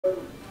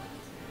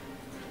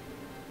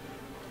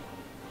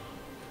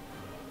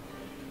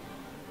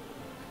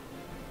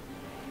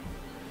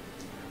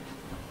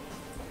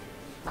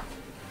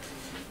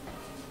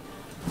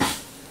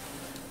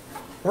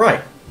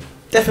Right.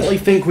 Definitely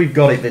think we've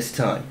got it this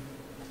time.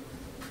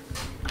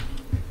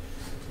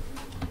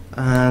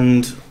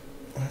 And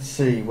let's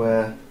see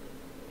where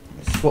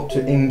I swapped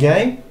to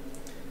in-game.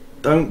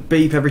 Don't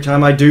beep every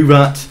time I do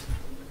that.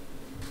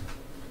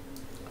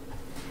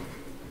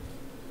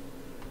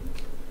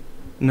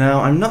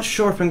 Now, I'm not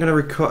sure if I'm going to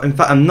record... In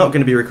fact, I'm not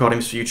going to be recording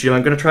this for YouTube.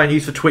 I'm going to try and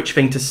use the Twitch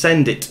thing to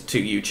send it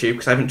to YouTube,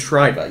 because I haven't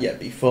tried that yet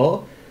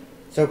before.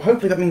 So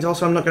hopefully that means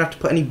also I'm not going to have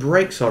to put any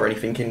breaks or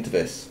anything into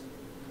this.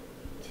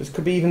 So this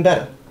could be even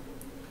better.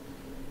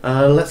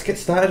 Let's get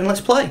started and let's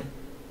play.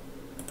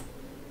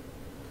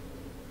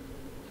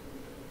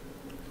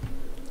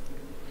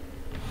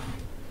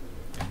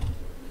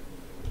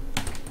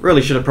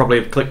 Really should have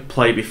probably clicked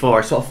play before.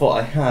 I sort of thought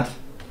I had.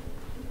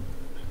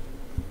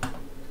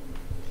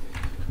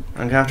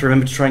 I'm going to have to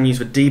remember to try and use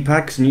the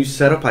D-pad, because new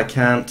setup, I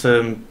can't,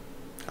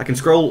 I can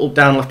scroll up,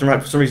 down, left and right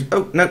for some reason.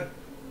 Oh, no,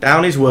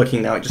 down is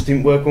working now, it just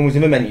didn't work when it was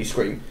in the menu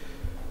screen.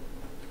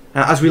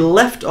 Now, as we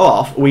left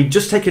off, we'd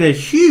just taken a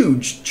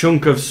huge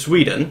chunk of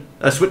Sweden,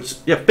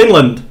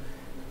 Finland.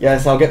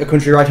 Yes, I'll get the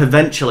country right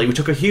eventually. We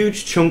took a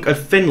huge chunk of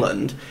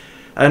Finland,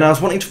 and I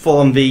was wanting to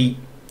form we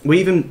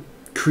even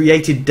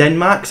created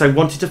Denmark, because I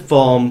wanted to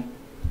form,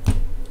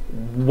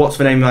 what's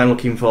the name I'm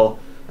looking for?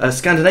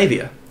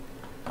 Scandinavia.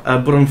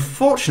 But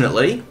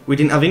unfortunately, we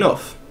didn't have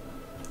enough.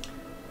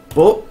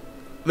 But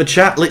the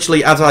chat,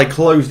 literally, as I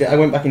closed it, I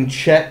went back and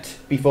checked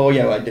before, I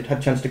had a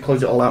chance to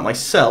close it all out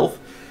myself.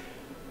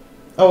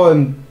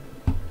 Oh,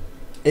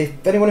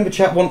 if anyone in the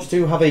chat wants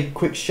to have a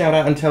quick shout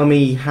out and tell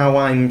me how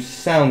I'm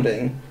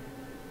sounding,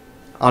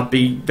 I'd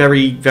be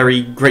very,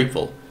 very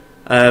grateful.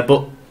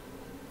 But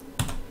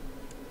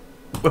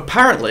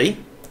apparently,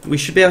 we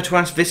should be able to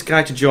ask this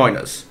guy to join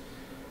us.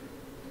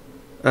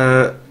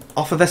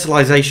 Offer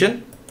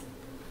vassalization.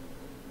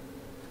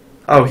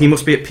 Oh, he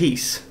must be at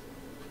peace.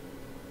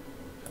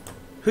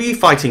 Who are you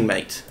fighting,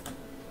 mate?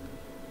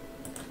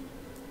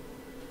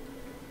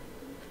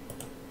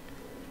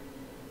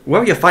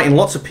 Well, you're fighting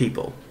lots of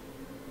people.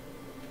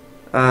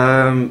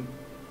 Fighting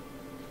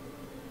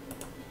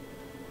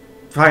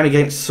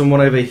against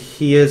someone over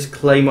here's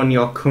claim on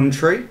your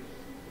country.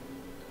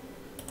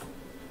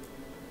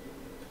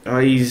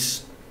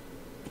 He's...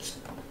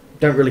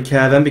 Don't really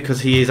care then,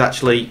 because he is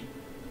actually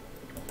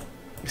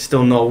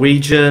still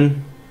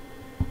Norwegian.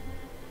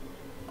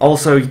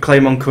 Also,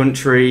 claim on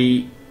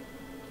country,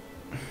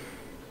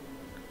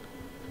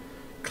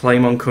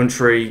 claim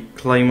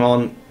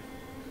on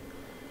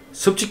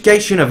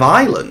subjugation of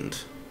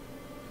Ireland.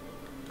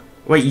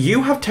 Wait,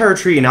 you have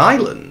territory in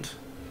Ireland?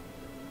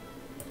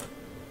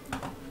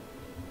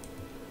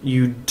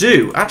 You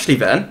do. Actually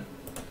then,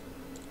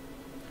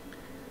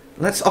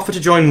 let's offer to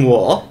join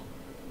war.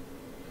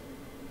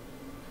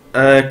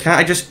 Can't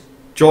I just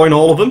join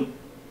all of them?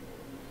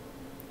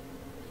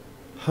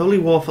 Holy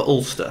War for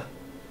Ulster.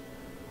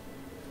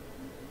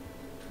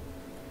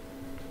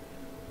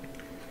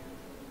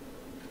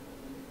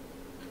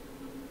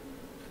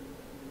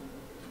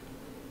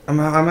 Am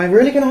I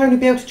really going to only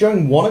be able to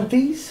join one of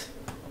these?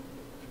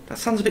 That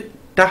sounds a bit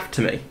daft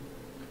to me.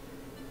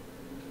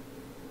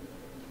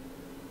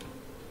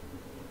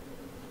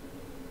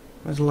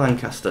 Where's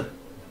Lancaster?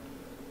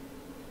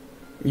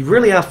 You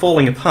really are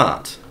falling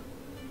apart.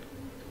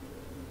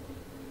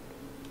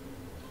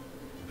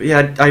 But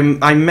yeah,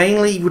 I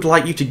mainly would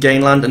like you to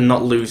gain land and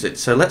not lose it.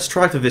 So let's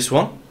try for this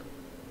one.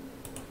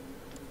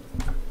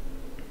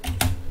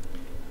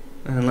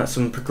 And let's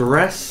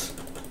progress.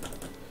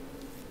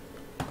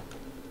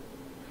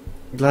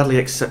 Gladly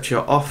accept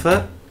your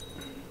offer.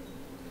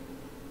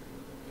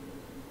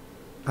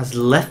 Has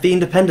left the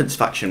Independence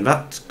faction.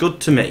 That's good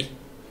to me.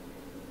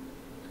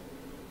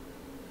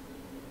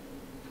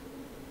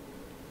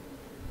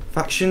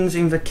 Factions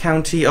in the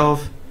county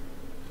of...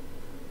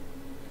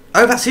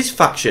 Oh, that's his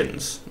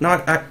factions. No,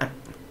 I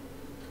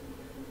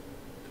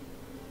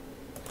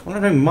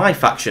want to know my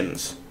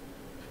factions.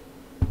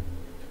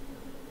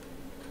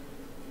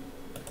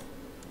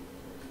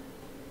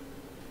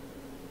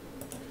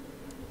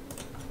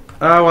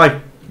 Oh, I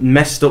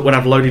messed up when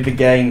I've loaded the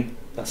game.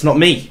 That's not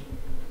me.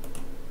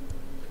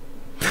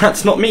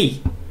 That's not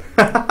me.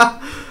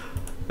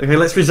 Okay,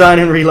 let's resign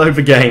and reload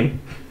the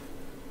game.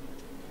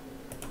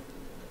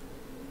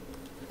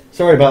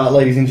 Sorry about that,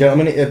 ladies and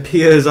gentlemen. It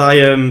appears I,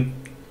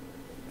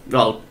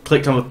 well,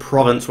 clicked on the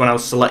province when I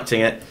was selecting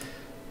it.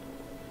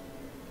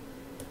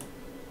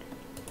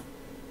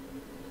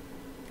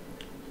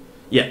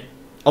 Yeah.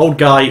 Old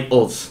guy,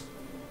 us.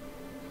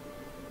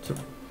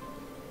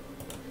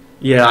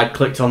 Yeah, I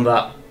clicked on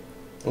that.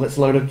 Let's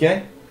load up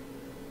game.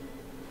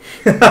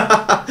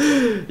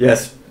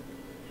 Yes.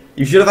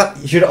 You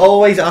should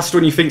always ask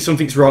when you think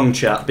something's wrong,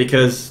 chat,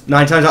 because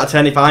 9 times out of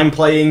 10, if I'm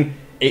playing,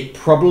 it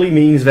probably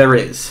means there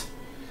is.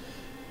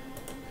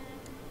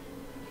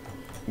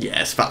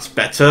 Yes, that's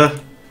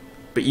better.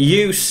 But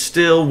you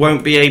still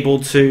won't be able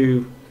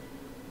to...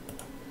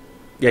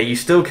 Yeah, you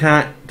still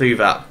can't do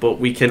that, but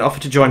we can offer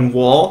to join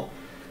war.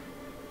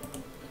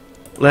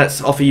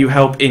 Let's offer you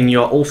help in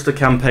your Ulster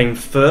campaign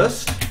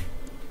first.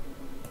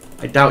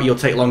 I doubt you'll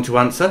take long to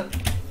answer.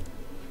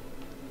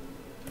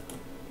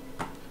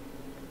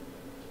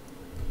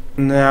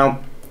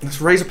 Now,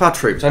 let's raise up our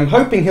troops. I'm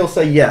hoping he'll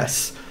say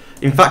yes.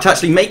 In fact,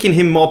 actually making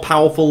him more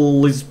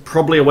powerful is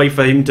probably a way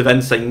for him to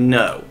then say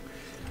no.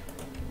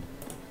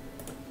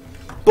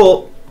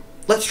 But,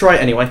 let's try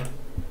it anyway.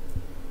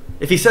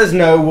 If he says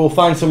no, we'll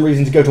find some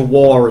reason to go to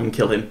war and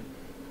kill him.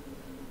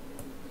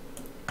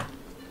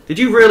 Did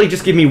you really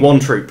just give me one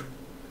troop?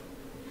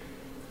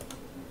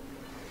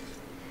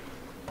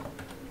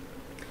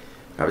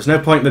 There was no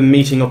point in them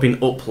meeting up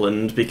in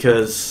Upland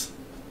because...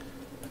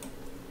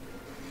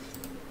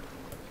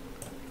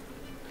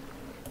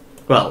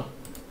 well,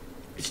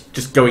 it's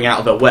just going out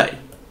of their way.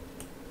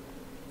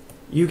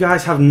 You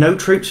guys have no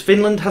troops?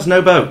 Finland has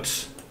no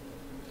boats.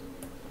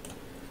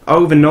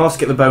 Oh, the Norse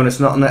get the bonus,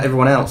 not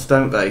everyone else,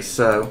 don't they?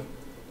 So,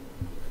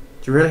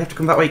 do you really have to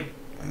come that way?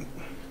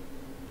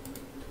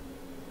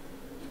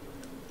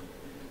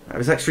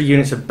 There's extra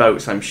units of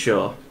boats, I'm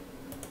sure.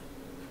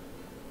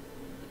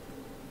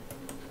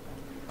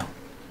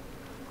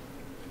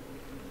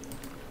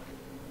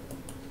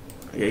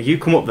 Yeah, you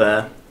come up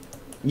there.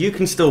 You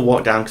can still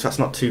walk down because that's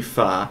not too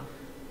far.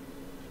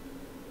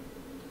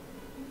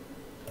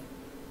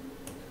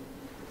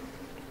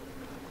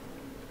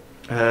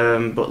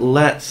 But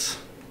let's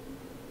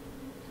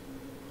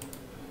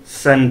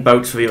send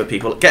boats for the other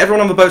people. Get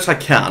everyone on the boats I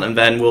can, and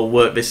then we'll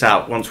work this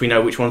out once we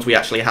know which ones we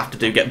actually have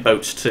to get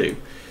boats to.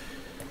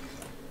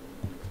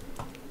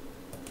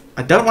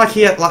 I don't like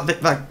here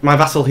like my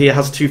vassal here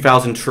has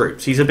 2,000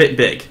 troops. He's a bit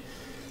big.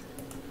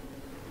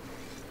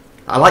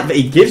 I like that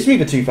he gives me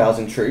the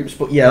 2,000 troops,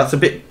 but yeah, that's a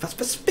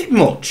bit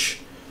much.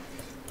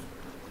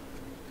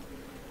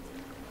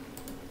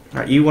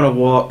 Right, you want to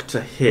walk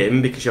to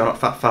him because you're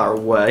not that far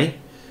away.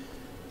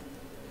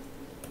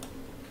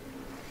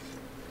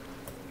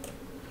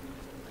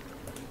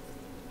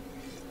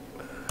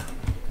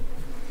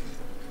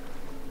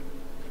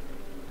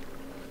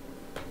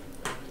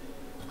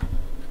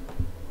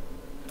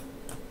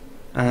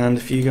 And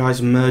if you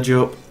guys merge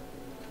up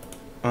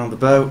on the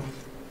boat.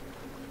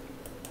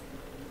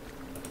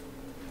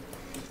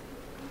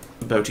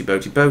 Boaty,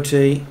 boaty,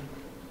 boaty.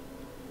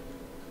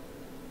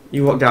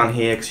 You walk down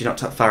here because you're not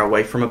that far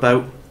away from a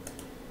boat.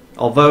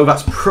 Although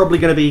that's probably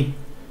going to be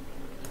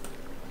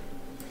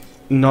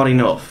not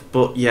enough.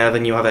 But yeah,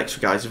 then you have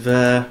extra guys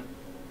there.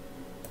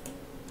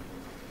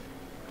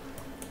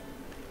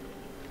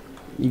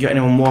 You get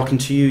anyone walking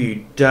to you?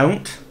 You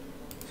don't.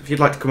 So if you'd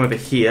like to come over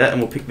here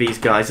and we'll pick these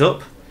guys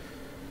up.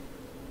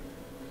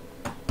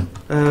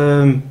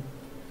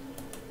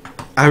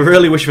 I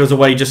really wish there was a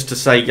way just to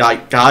say,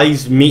 like,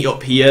 guys, meet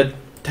up here,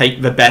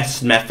 take the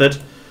best method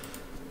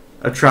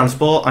of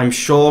transport. I'm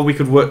sure we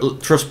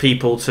could trust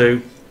people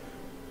to,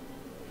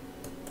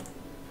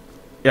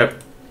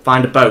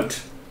 find a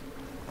boat.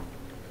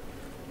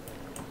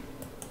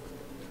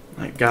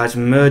 Right, guys,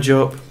 merge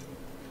up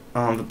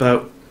on the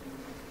boat.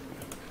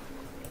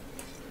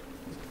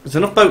 There's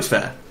enough boats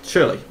there,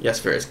 surely. Yes,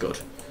 there is. Good.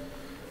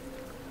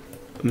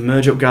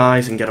 Merge up,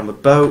 guys, and get on the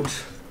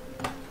boat.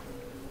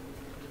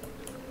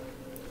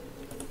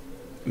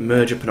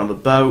 Merge up and on the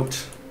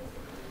boat.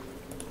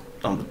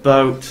 On the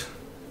boat.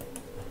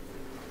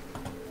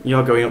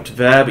 You're going up to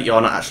there, but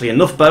you're not actually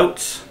enough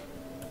boats.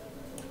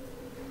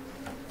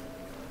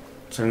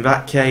 So in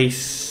that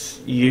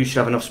case, you should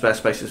have enough spare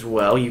space as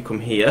well. You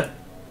come here.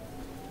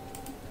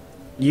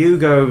 You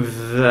go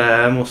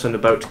there, and we'll send a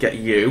boat to get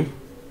you.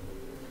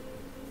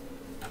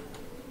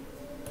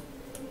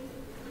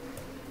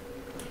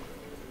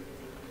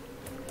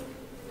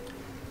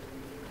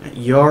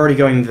 You're already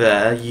going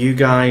there. You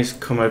guys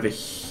come over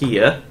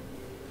here.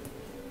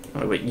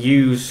 Oh wait,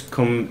 yous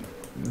come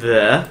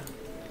there.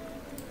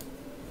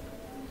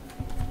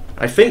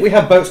 I think we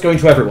have boats going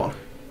to everyone.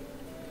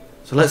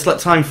 So let's let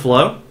time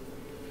flow.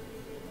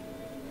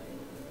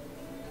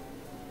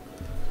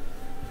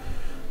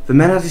 The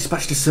men are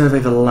dispatched to survey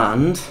the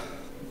land.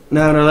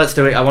 No, let's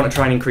do it. I want to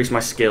try and increase my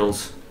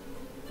skills.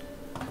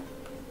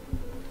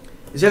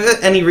 Is there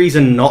any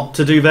reason not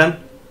to do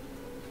them?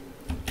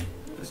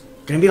 It's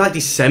going to be like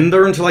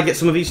December until I get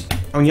some of these...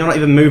 Oh, you're not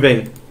even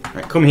moving.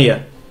 Right, come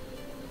here.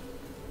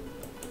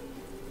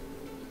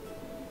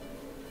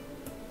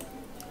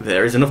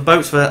 There is enough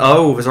boats there.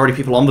 Oh, there's already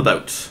people on the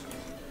boats.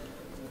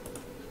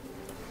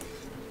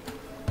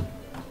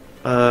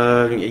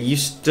 You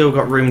still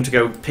got room to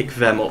go pick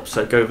them up,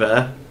 so go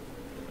there.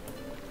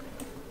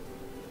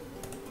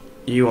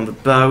 You on the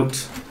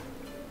boat.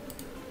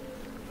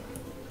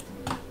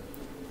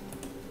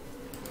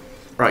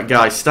 Right,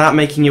 guys, start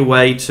making your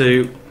way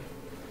to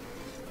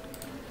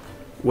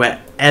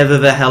wherever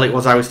the hell it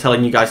was I was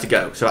telling you guys to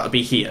go. So that would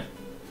be here.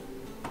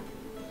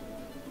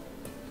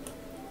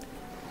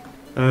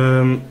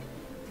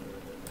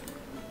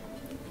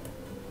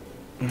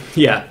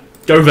 Yeah,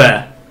 go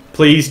there.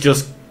 Please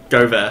just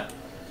go there.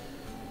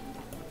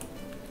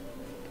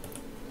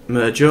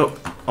 Merge up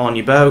on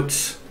your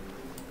boats.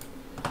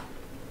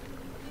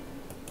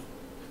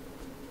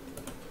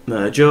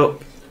 Merge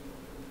up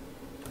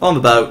on the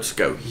boats.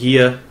 Go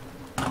here.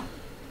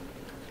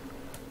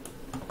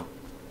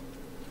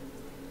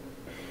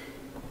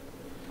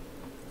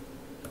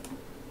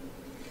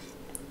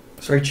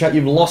 Sorry, chat,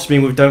 you've lost me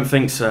with don't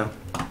think so.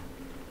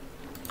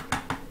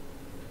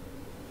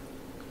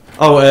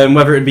 Oh,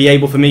 whether it'd be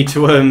able for me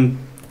to,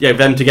 yeah,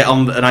 them to get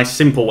on a nice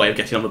simple way of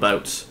getting on the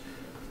boats.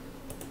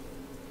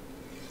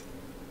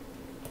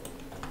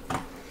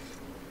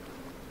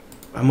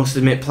 I must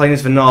admit, playing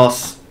as the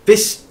Norse,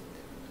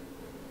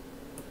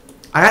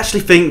 I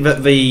actually think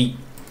that the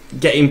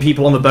getting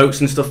people on the boats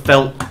and stuff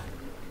felt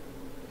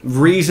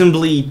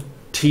reasonably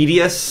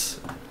tedious,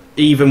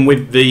 even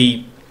with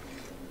the,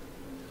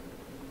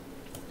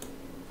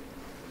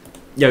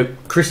 you know,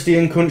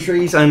 Christian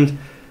countries, and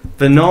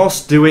the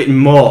Norse do it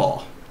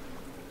more.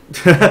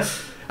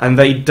 And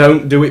they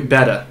don't do it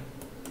better.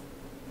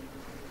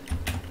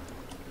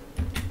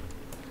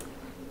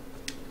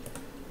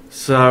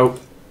 So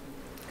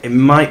it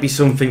might be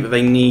something that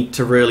they need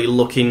to really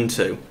look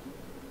into.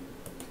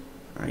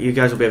 Right, you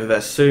guys will be over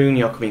there soon.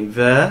 You're coming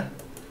there.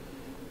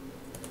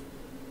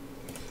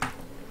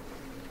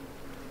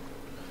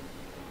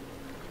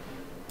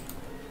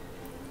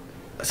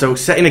 So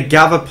setting a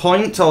gather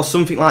point or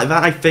something like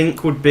that, I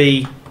think would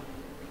be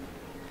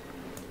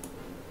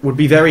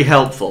very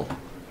helpful.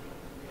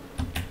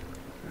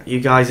 Are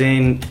you guys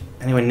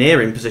anywhere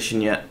near in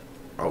position yet?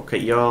 Okay,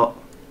 you're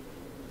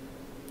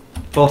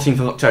 14th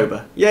of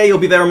October. Yeah, you'll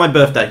be there on my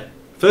birthday.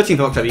 13th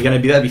of October, you're going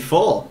to be there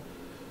before.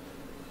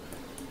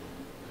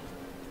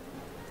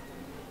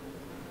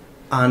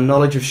 And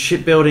knowledge of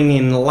shipbuilding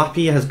in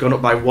Lappia has gone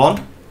up by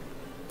 1.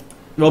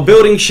 Well,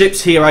 building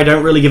ships here I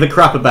don't really give a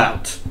crap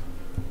about.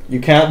 You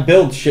can't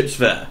build ships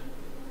there.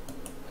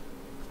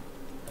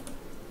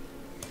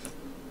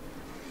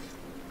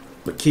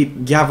 But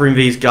keep gathering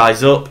these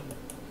guys up.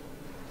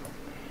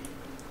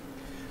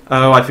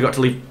 Oh, I forgot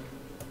to leave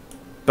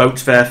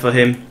boats there for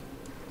him.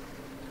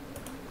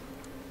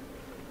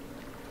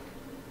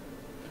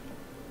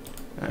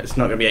 It's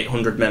not going to be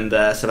 800 men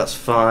there, so that's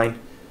fine.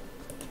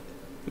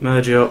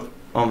 Merge up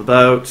on the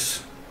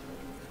boats.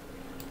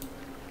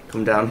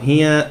 Come down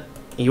here.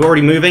 Are you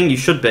already moving? You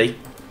should be.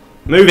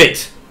 Move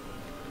it!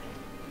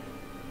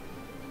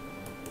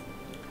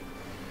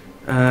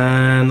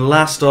 And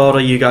last order,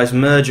 you guys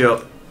merge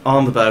up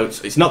on the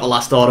boats. It's not the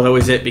last order though,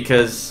 is it?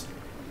 Because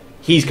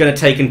he's going to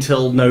take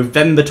until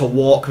November to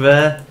walk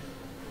there.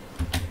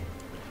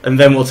 And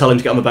then we'll tell him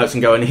to get on the boats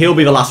and go, and he'll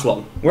be the last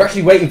one. We're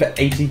actually waiting for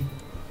 80.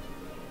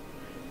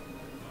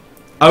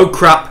 Oh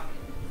crap.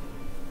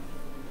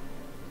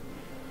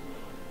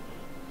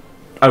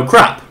 Oh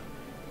crap.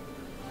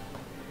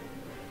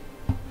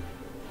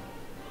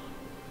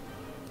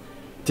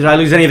 Did I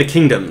lose any of the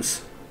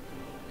kingdoms?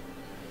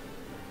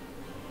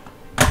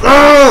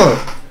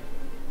 Ugh!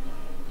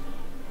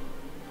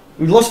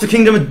 We lost the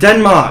kingdom of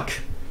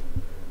Denmark.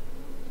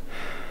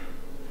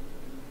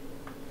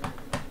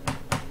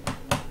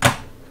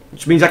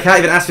 Which means I can't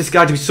even ask this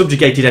guy to be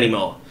subjugated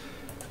anymore.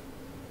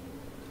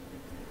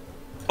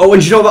 Oh,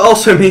 and you know what that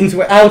also means?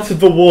 We're out of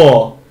the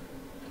war.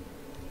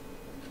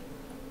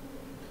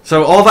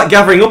 So all that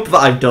gathering up that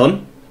I've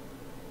done,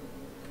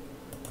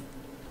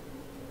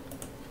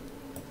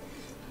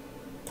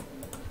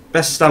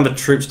 best stand the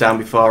troops down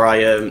before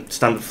I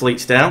stand the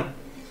fleets down.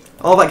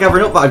 All that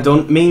gathering up that I've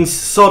done means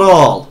sod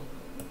all.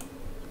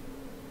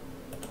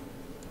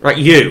 Right,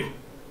 you.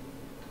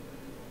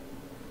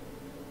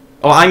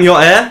 Oh, I'm your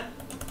heir?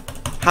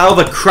 How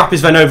the crap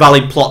is there no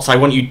valid plots? I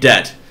want you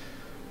dead.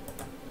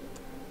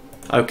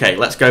 Okay,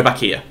 let's go back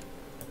here.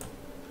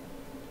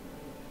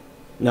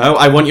 No,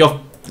 I want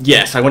your...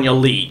 Yes, I want your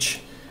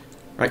liege.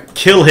 Right,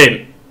 kill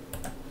him.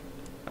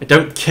 I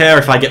don't care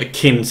if I get the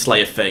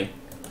Kinslayer thing.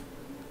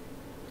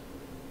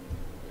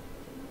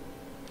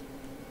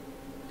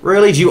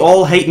 Really? Do you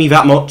all hate me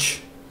that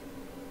much?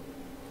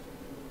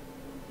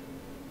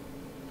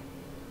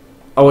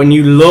 Oh, and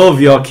you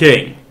love your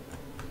king.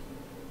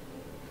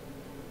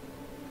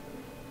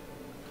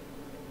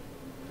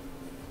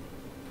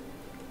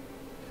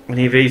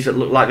 Any of these that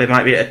look like they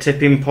might be at a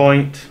tipping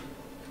point?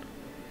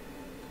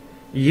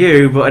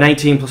 You, but an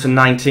 18 plus a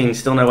 19,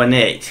 still nowhere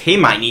near. It's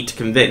him I need to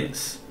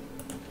convince.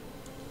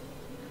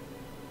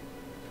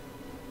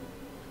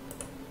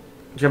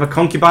 Do you have a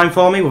concubine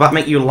for me? Will that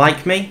make you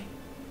like me?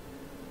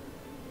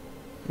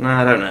 No,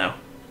 I don't know.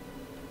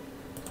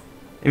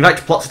 Invite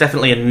to plot's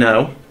definitely a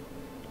no.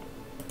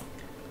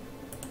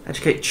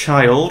 Educate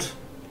child.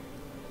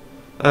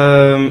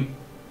 You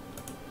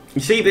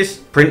see this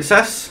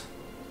princess?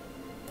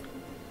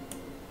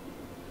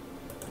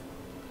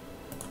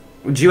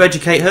 Would you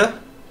educate her?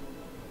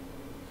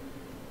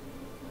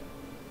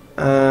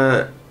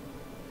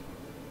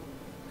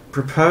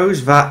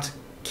 Propose that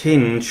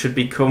kin should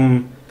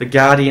become the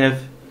guardian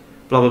of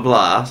blah blah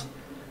blah.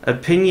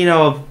 Opinion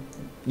of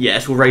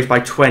yes will raise by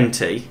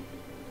 20.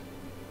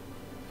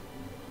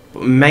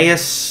 But Mayor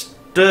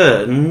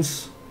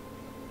Stern's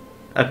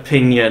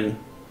opinion,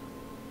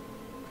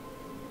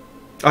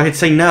 I could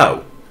say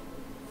no.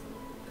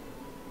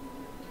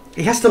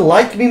 He has to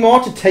like me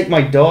more to take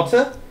my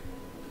daughter?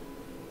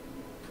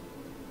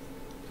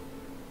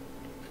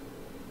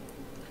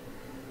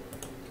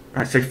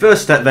 Right, so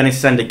first step then is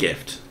send a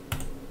gift.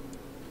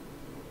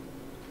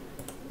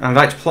 And I'd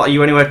like to plot, are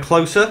you anywhere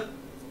closer?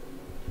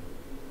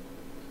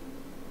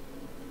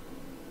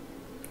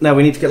 No,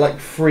 we need to get like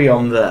 3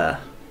 on there.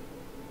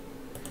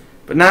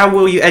 But now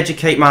will you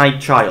educate my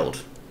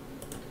child?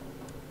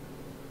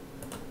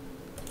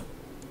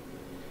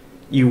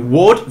 You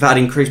would. That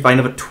increased by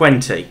another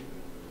 20.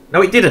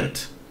 No, it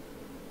didn't.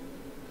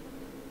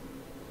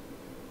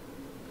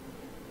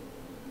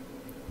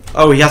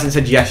 Oh, he hasn't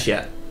said yes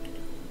yet.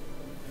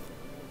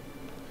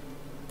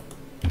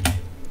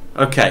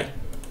 Okay.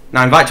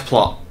 Now invite to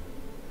plot.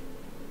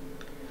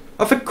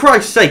 Oh, for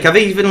Christ's sake, I've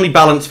evenly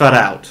balanced that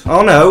out.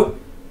 Oh no,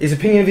 his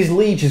opinion of his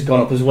liege has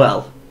gone up as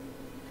well.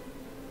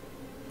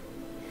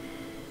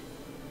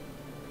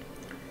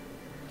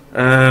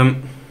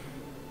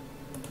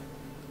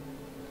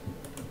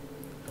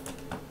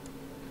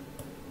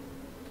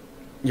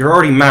 You're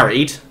already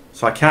married,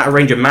 so I can't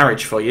arrange a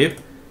marriage for you.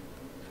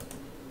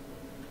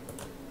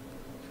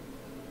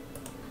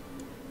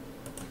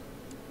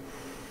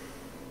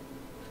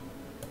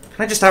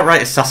 Can I just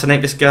outright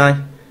assassinate this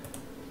guy?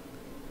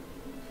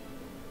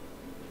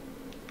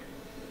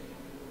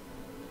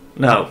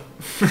 No.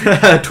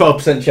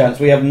 12% chance.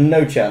 We have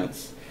no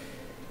chance.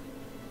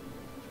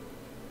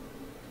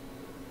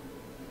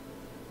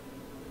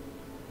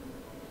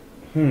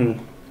 The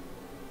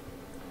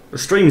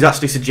stream's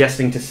actually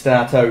suggesting to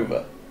start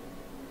over.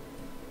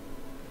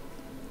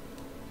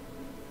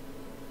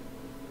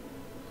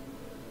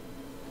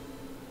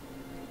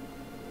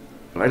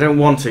 I don't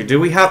want to. Do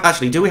we have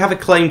a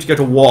claim to go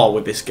to war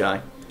with this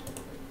guy?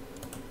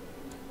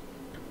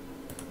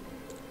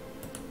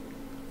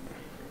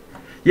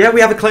 Yeah,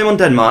 we have a claim on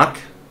Denmark.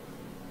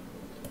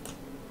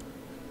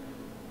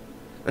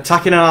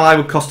 Attacking an ally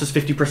would cost us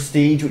 50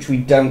 prestige, which we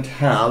don't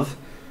have.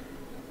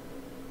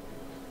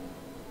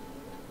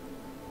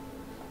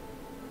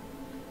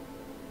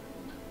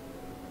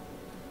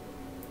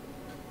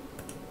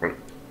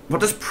 What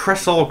does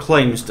press all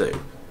claims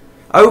do?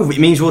 Oh, it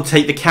means we'll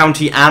take the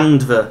county and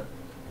the...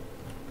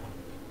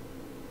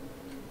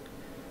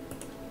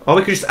 Or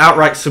we could just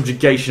outright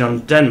subjugation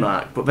on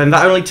Denmark, but then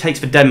that only takes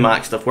for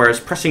Denmark stuff, whereas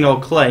pressing all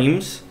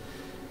claims...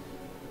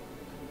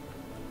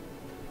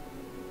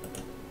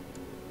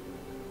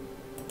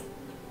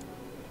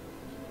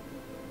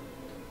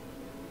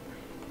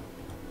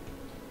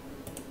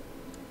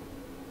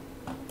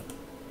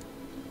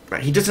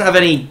 Right, he doesn't have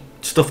any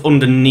stuff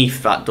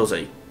underneath that, does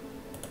he?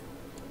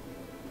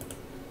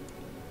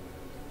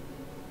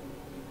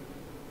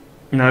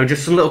 No,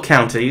 just some little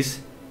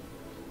counties.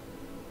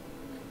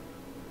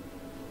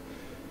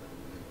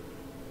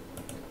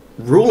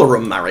 Ruler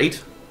unmarried?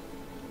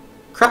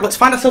 Crap, let's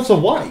find ourselves a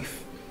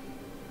wife.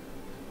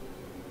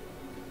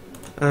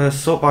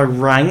 Sort by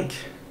rank.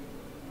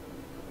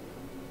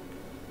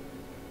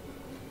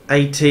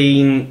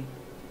 18...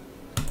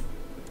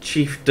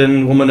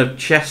 Chieftain, woman of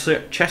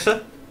Chester?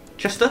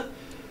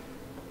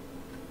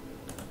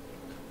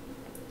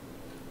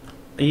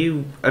 Are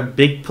you a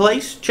big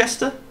place,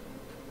 Chester?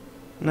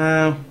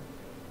 No.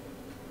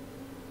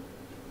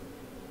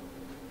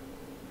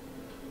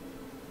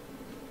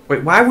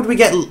 Wait, why would we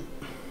get...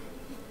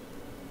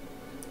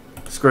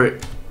 Screw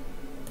it.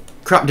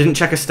 Crap, didn't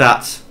check her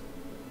stats.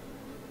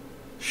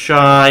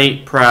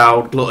 Shy,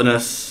 proud,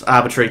 gluttonous,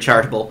 arbitrary,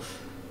 charitable.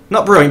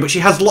 Not brilliant, but she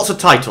has lots of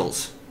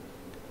titles.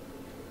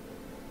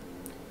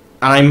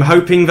 And I'm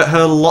hoping that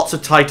her lots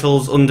of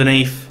titles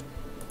underneath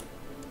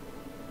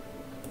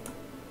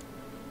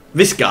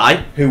this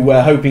guy, who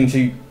we're hoping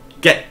to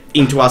get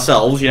into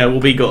ourselves, you know,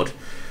 will be good.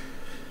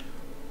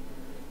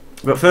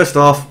 But first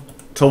off,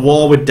 to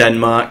war with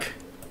Denmark.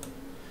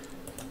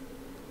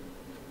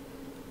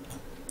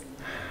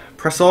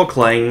 Press all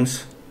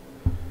claims.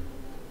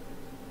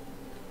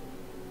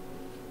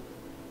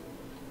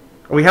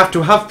 We have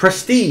to have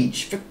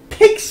prestige, for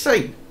pig's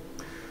sake.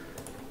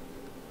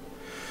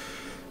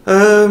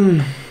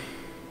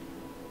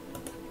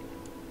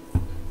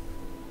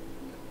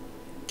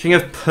 King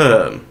of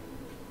Perm.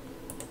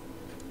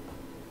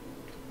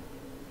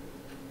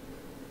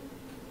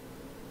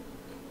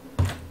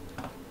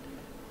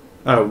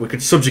 Oh, we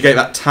could subjugate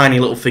that tiny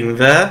little thing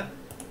there.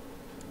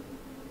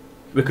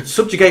 We could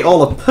subjugate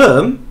all of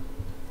Perm.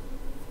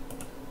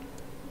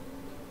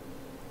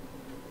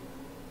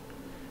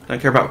 Don't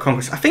care about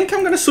conquest. I think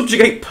I'm going to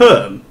subjugate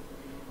Perm.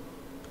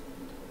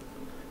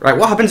 Right,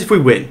 what happens if we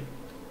win?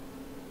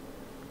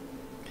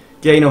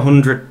 Gain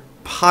 100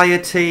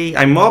 piety.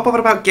 I'm more bothered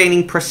about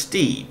gaining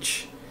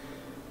prestige.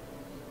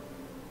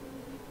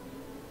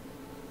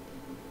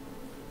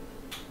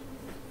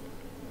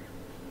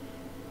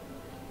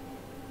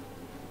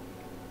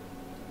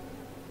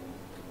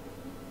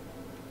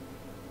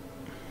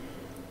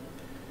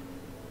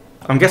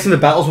 I'm guessing the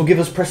battles will give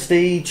us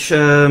prestige.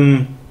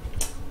 One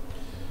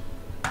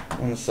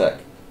sec.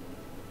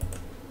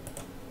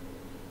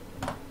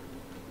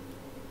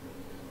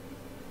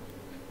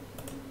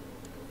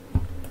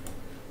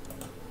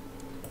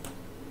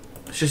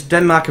 It's just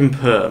Denmark and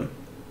Perm.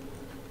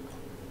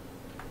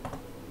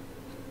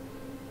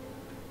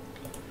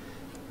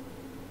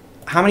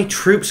 How many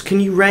troops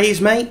can you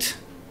raise, mate?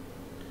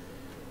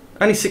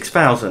 Only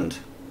 6,000.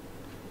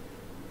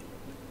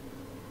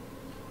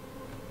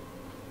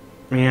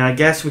 I mean, I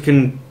guess we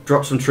can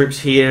drop some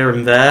troops here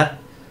and there.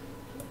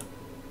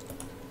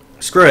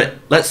 Screw it.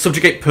 Let's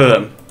subjugate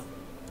Perm.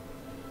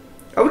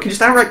 Oh, we can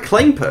just outright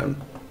claim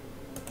Perm.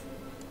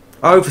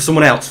 Oh, for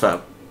someone else,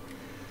 though.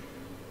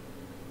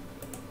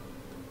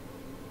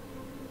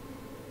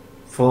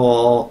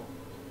 For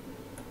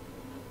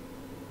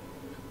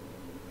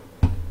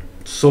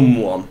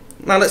someone.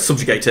 Now let's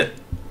subjugate it.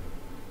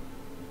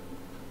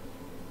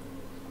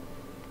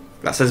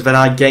 That says then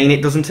I gain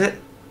it, doesn't it?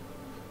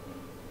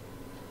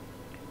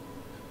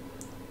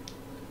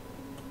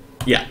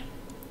 Yeah.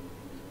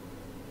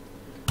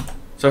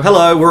 So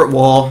hello, we're at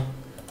war.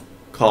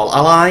 Call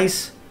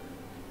allies.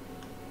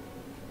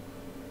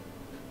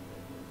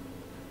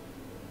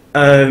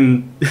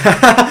 Denmark,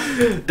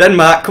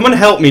 come and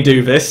help me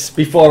do this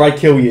before I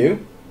kill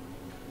you.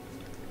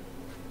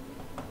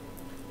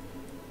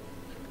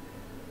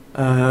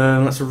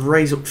 Let's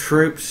raise up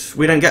troops.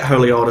 We don't get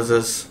holy orders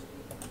as...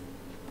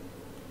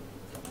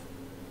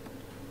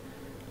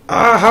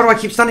 how do I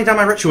keep standing down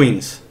my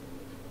Rituines?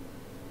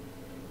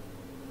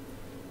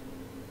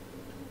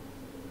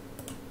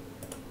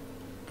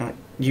 Right,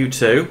 you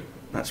two.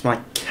 That's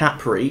my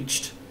cap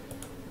reached.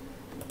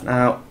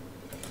 Now...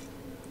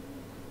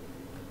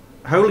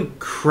 Holy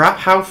crap,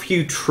 how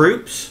few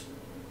troops?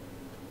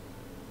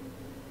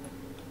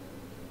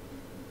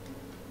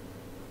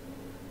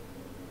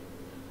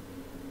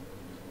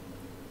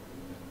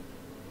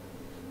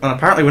 And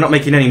apparently we're not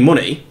making any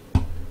money.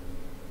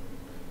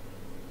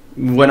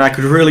 When I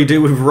could really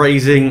do with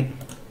raising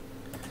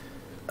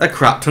a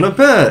crap ton of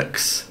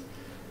mercs.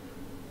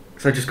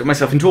 So I just got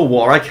myself into a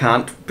war I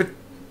can't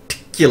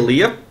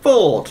particularly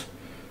afford.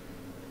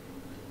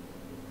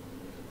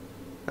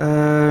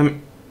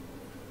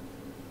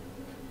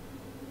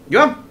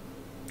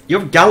 You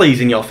have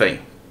galleys in your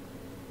thing.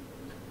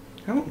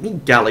 I don't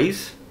need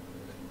galleys.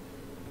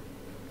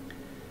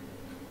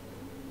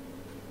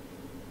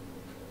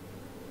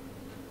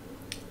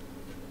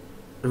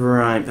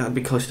 Right, that'd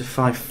be close to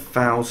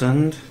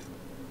 5,000.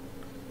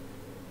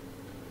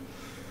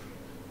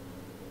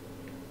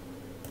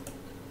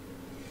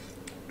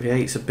 Yeah,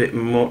 it's a bit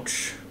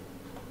much.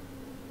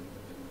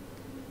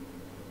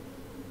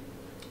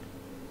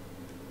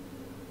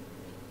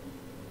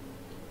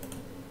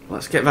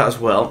 Let's get that as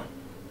well.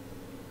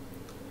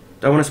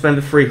 Don't want to spend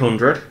the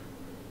 300.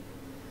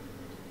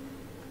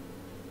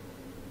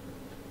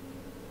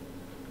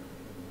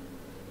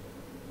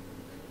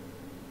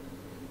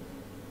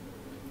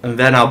 And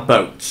then our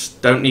boats.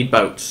 Don't need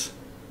boats.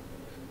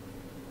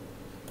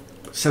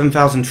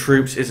 7,000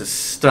 troops is a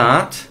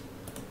start.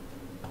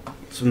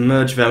 Let's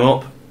merge them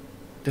up.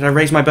 Did I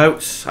raise my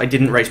boats? I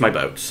didn't raise my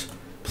boats.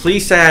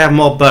 Please say I have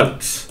more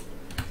boats.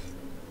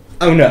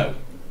 Oh no.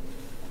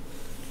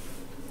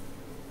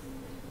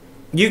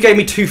 You gave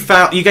me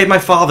 2,000. You gave my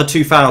father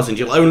 2,000.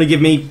 You'll only give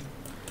me...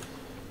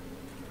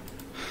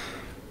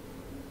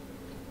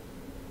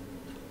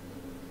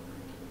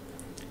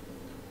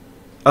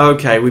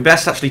 Okay, we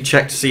best actually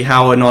check to see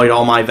how annoyed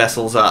all my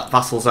vassals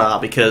are,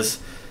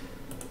 because...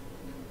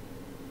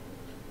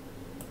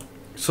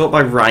 Sort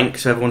by rank,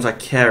 so everyone's I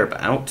care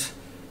about.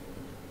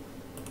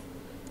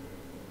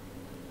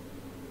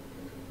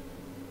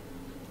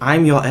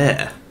 I'm your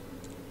heir.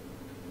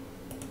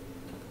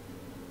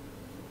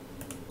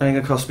 Only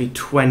going to cost me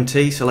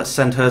 20, so let's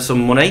send her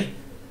some money.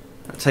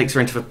 That takes her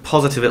into the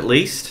positive at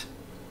least.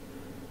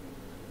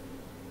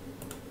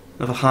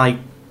 Another high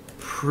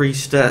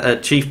priest,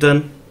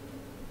 chieftain.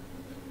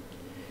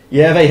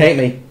 Yeah, they hate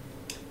me.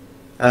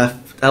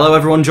 Hello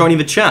everyone joining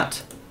the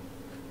chat.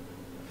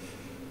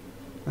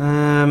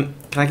 Can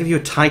I give you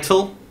a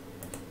title?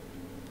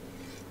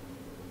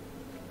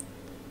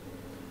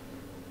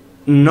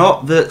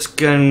 Not that's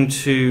going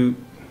to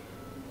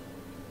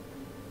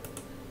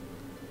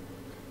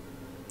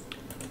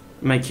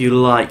make you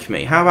like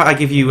me. How about I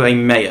give you a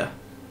mayor?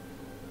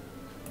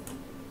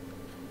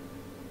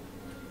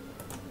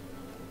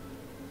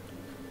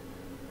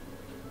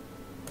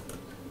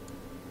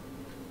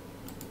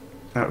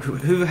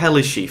 Who the hell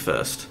is she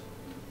first?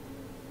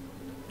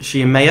 Is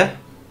she a mayor?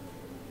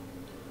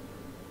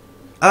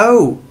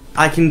 Oh,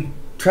 I can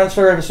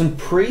transfer over some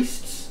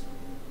priests?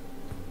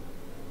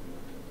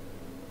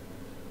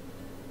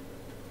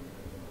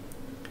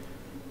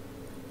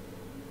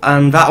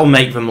 And that'll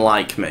make them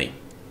like me.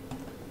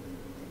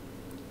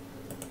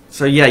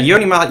 So yeah, you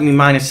only like me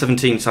minus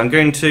 17, so I'm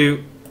going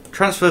to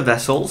transfer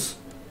vessels.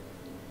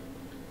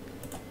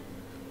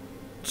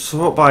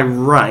 Sort by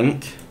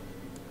rank.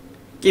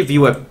 Give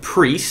you a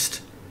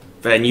priest.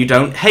 Then you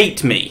don't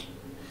hate me.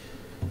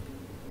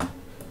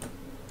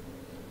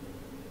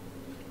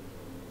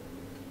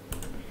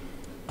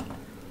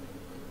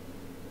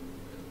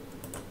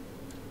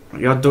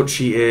 Your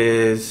duchy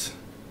is...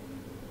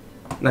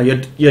 No, your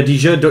de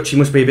jure duchy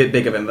must be a bit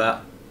bigger than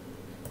that.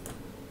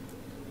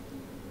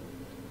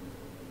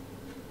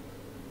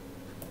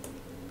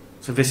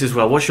 So this as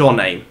well. What's your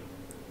name?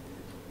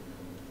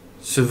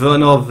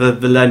 Severnov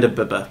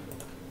Vilenderbubba.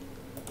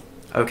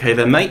 Okay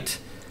then, mate.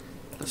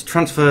 Let's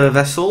transfer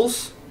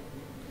vessels.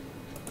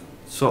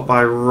 Sort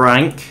by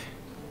rank.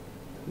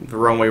 The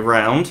wrong way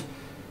round.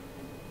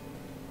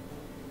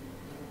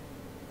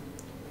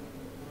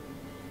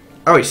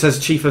 Oh, it says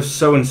Chief of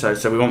so-and-so,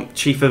 so we want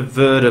Chief of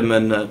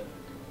Verdeman.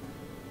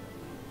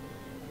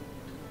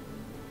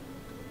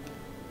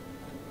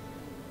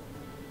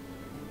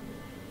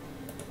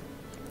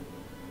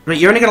 Right,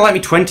 you're only going to like me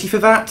 20 for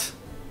that?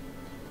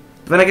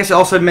 But then I guess it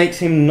also makes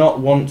him not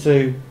want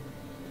to...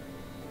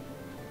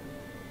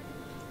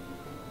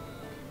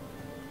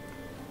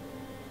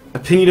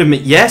 Opinion of me.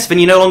 Yes, then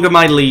you're no longer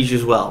my liege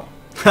as well.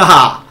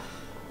 Haha!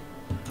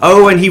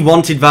 Oh, and he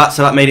wanted that,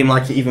 so that made him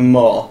like it even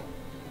more.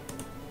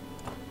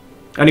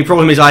 Only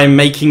problem is I am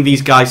making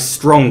these guys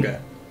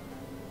stronger.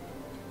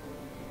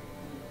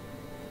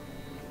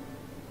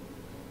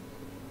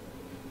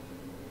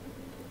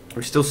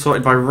 We're still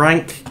sorted by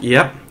rank.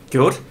 Yep,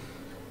 good.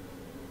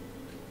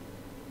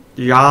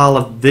 Jarl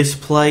of this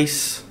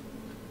place.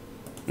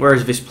 Where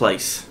is this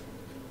place?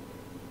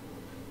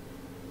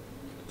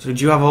 So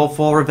do you have all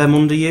 4 of them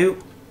under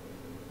you?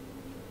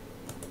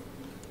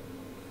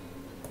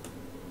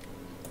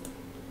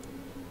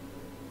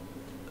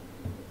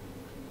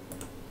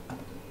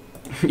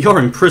 You're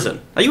in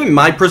prison. Are you in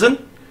my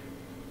prison?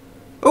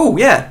 Oh,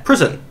 yeah,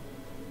 prison.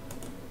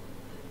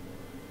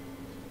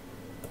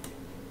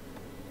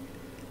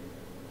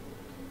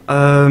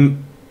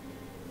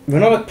 We're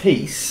not at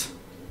peace.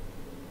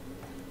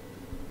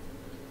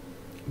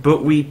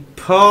 But we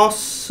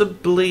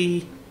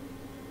possibly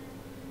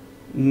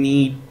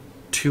need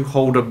to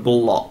hold a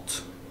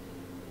blot.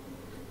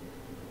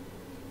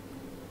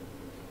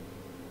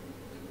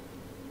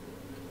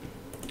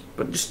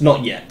 But just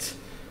not yet.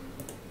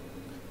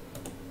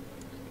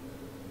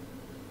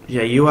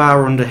 Yeah, you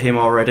are under him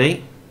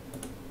already.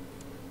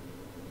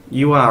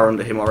 You are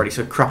under him already,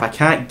 so crap, I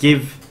can't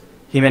give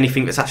him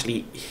anything that's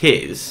actually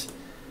his.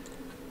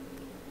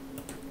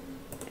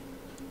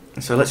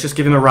 So let's just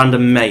give him a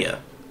random mayor.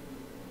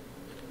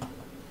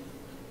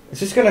 Is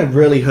this going to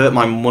really hurt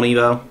my money,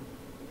 though?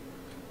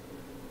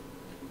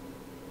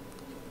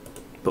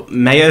 But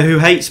mayor who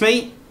hates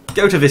me?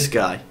 Go to this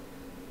guy.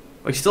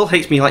 Oh, he still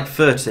hates me like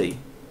 30.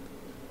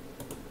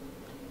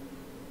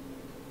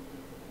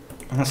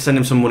 Let's send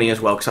him some money as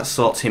well, because that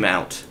sorts him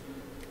out.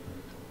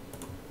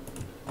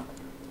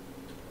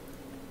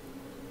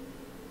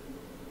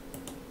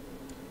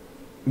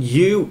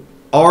 You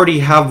already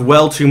have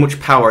well too much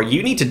power.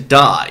 You need to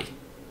die.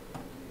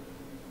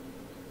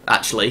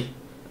 Actually,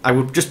 I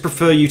would just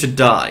prefer you to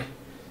die.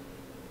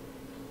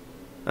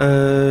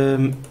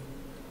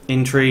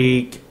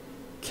 Intrigue.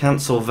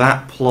 Cancel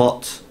that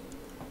plot.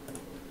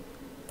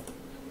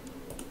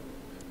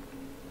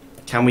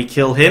 Can we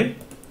kill him?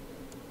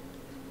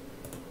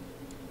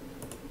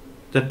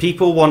 The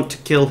people want to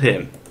kill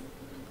him.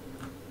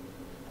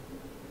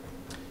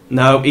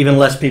 No, even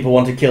less people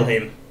want to kill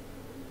him.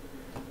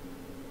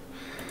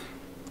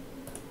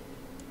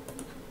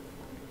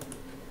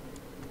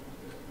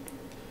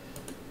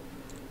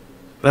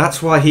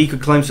 That's why he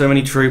could claim so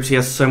many troops. He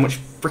has so much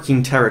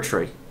freaking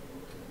territory.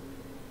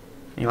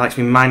 He likes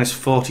me minus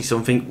 40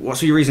 something.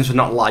 What's your reasons for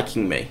not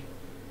liking me?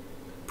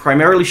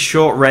 Primarily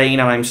short reign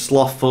and I'm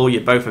slothful.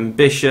 You're both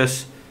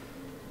ambitious.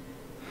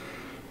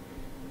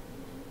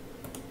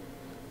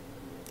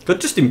 Could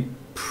just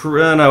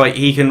no, wait,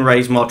 he can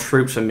raise more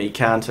troops than me,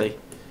 can't he?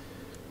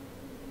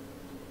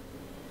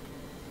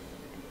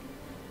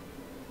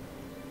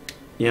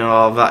 You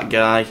know, that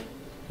guy.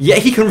 Yeah,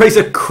 he can raise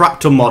a crap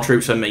ton more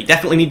troops than me.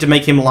 Definitely need to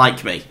make him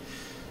like me.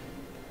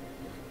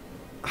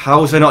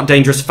 How is there not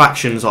dangerous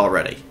factions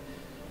already?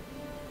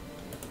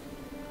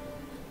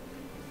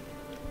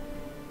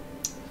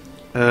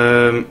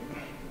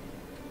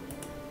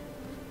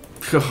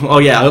 Oh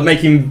yeah, I'll make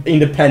him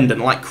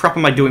independent. Like crap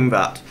am I doing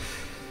that?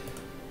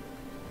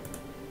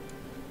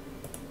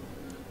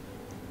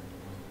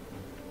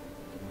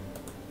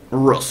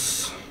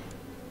 Russ.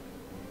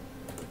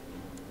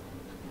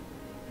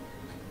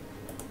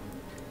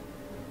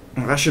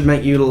 That should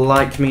make you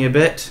like me a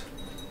bit.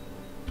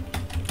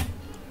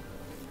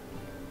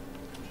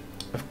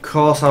 Of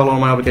course, I'll own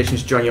my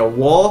obligations to join your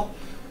war.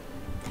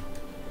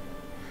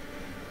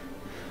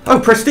 Oh,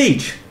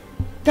 prestige!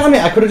 Damn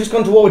it, I could have just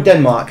gone to war with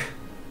Denmark.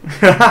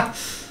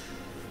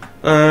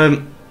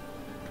 Can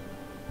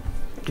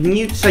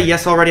you say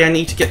yes already? I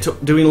need to get to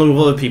doing along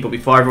with other people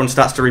before everyone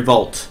starts to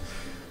revolt.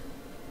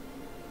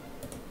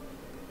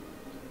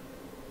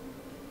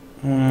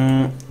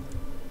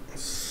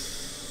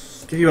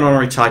 Give you an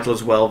honorary title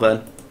as well,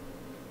 then.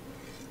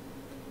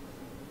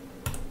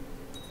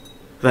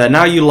 There,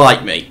 now you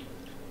like me.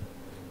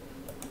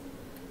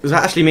 Does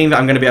that actually mean that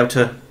I'm going to be able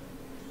to...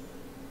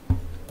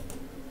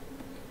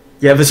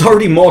 Yeah, there's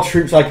already more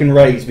troops I can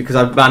raise because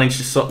I've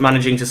managed to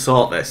managing to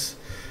sort this.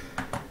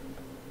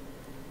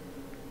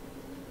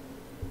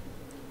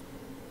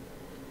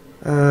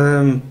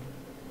 Now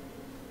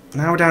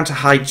we're down to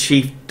High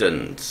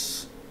Chieftains.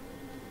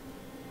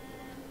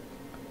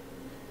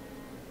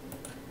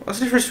 What's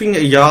the difference between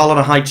a Jarl and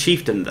a High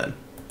Chieftain, then?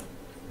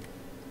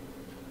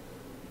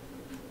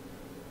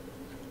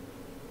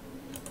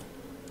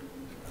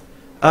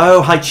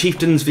 Oh, High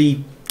Chieftains, the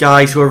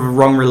guys who are of the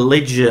wrong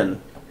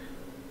religion.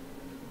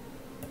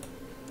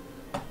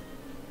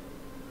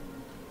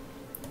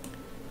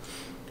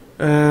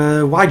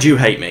 Why do you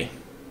hate me?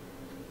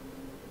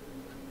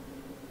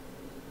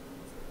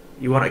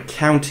 You want a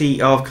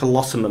county of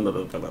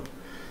Colosseum.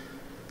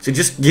 So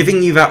just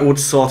giving you that would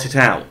sort it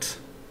out.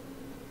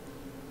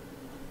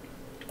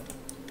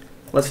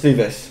 Let's do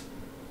this.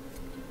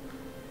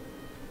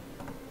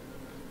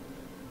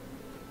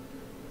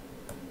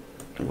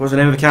 What was the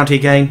name of the county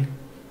again?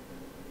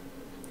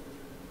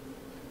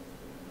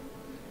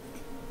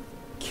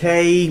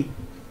 KEA,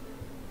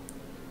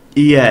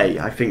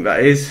 I think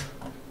that is.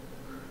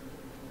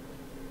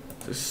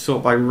 So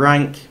sort by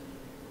rank.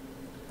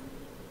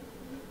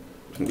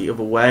 The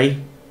other way.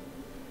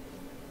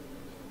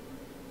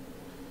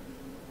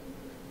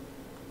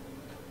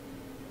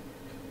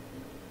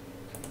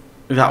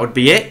 That would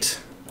be it.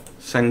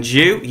 Send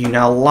you. You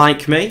now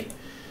like me.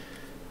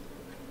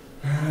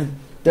 I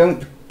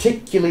don't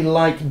particularly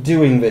like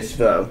doing this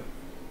though.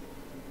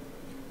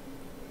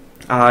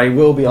 I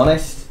will be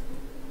honest.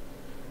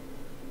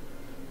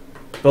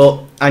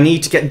 But I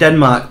need to get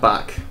Denmark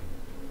back.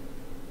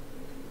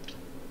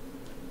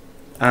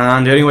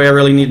 And the only way I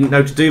really need to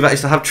know to do that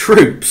is to have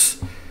troops.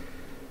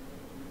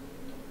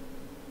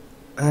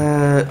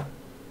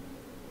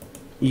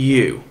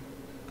 You.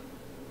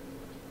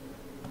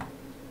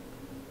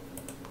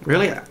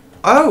 Really?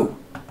 Oh!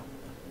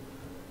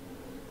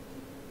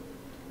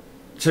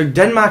 So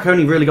Denmark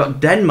only really got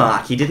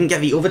Denmark. He didn't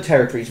get the other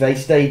territories. They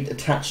stayed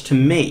attached to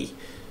me.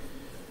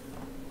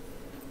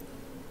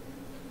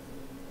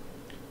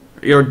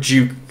 You're a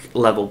Duke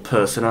level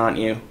person, aren't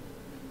you?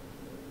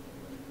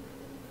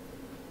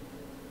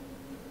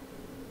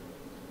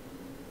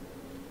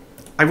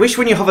 I wish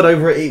when you hovered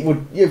over it, it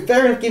would... Yeah,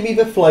 fair enough, give me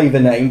the flavour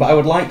name, but I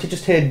would like to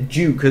just hear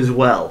Duke as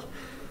well.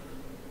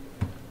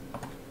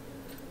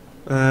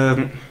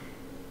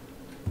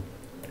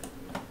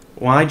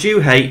 Why do you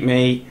hate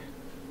me?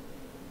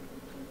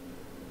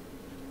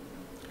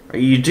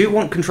 You do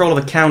want control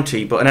of a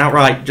county, but an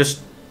outright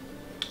just...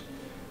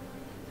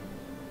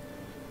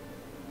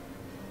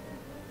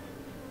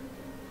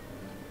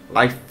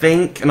 I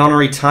think an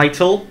honorary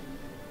title.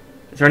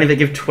 Is there any that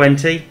give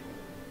 20?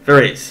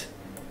 There is.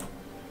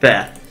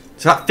 There.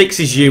 So that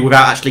fixes you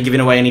without actually giving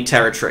away any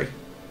territory.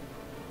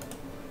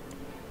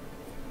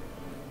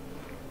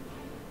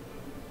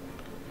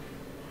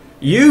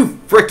 You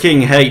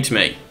freaking hate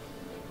me.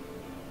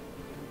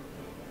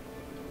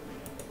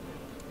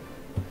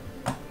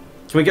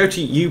 Can we go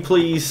to you,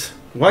 please?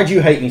 Why do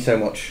you hate me so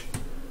much?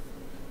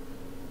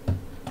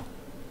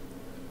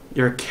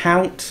 Your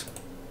account.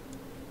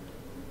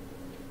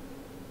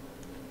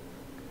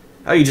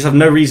 Oh, you just have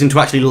no reason to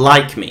actually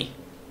like me.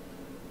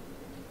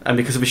 And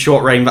because of a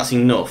short reign, that's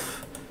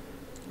enough.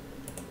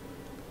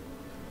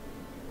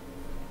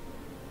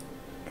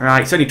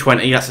 Right, it's only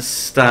 20, that's a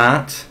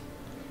start.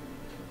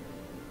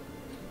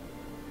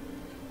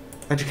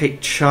 Educate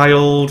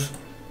child.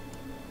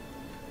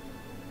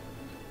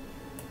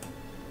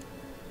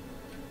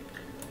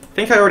 I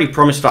think I already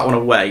promised that one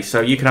away,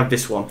 so you can have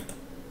this one.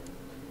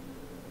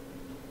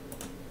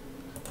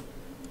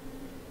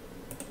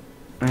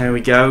 There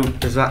we go.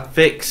 Does that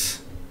fix?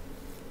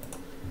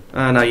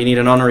 No, you need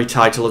an honorary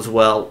title as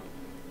well.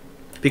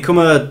 Become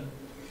a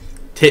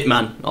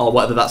hitman, or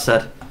whatever that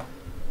said.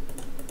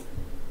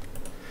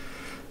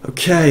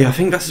 Okay, I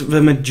think that's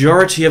the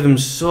majority of them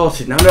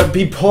sorted. Now, no,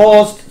 be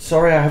paused.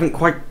 Sorry, I haven't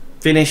quite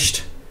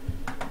finished.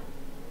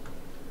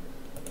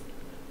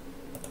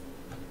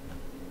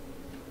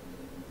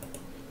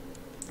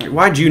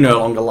 Why do you no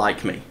longer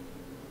like me?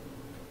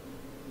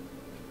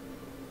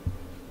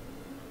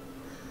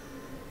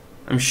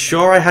 I'm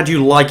sure I had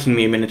you liking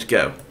me a minute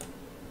ago.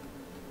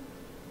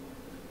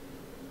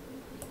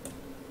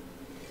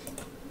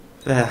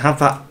 There, have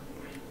that.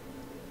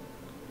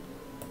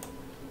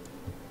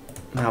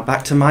 Now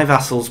back to my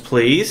vassals,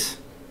 please.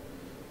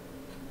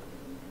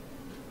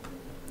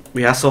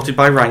 We are sorted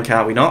by rank,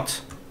 are we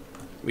not?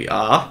 We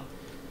are.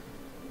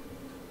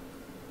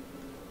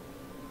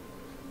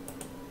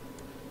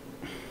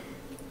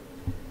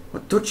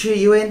 What duchy are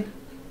you in?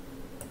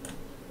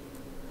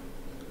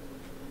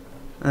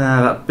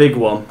 That big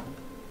one.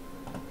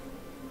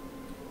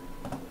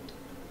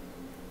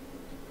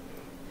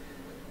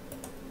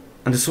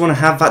 I just want to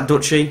have that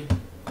duchy.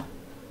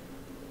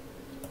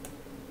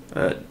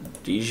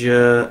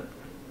 Deja.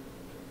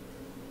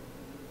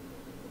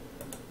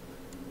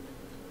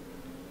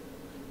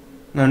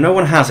 No, no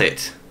one has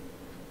it.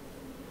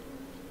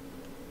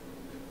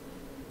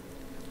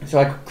 So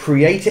I could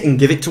create it and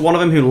give it to one of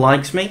them who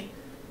likes me.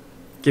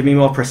 Give me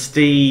more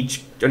prestige.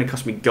 It only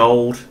cost me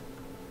gold.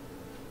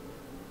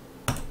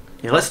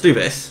 Yeah, let's do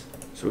this.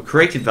 So we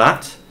created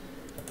that.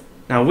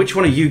 Now, which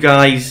one of you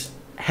guys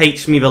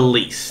hates me the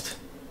least?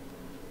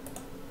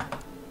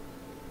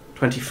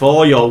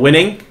 24, you're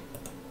winning.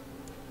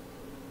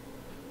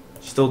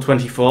 Still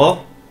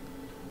 24.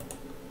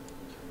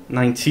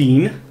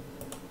 19.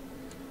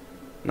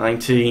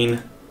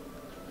 19.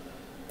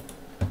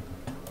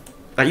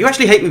 You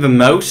actually hate me the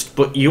most,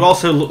 but you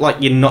also look like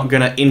you're not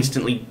going to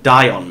instantly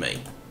die on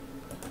me.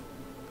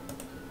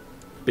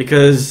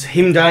 Because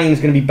him dying is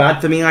going to be bad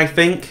for me, I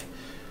think.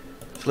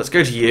 So let's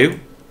go to you.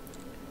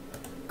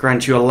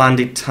 Grant you a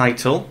landed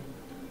title.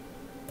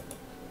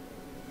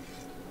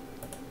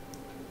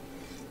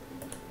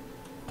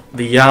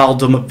 The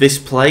Jarldom of this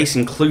place,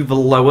 include the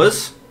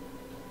lowers.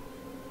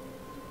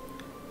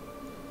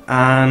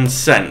 And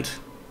send.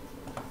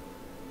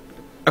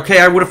 Okay,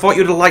 I would have thought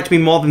you'd have liked me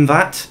more than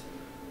that.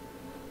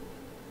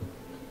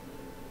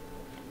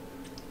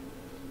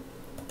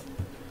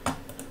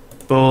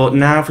 But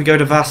now if we go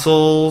to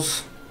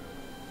vassals...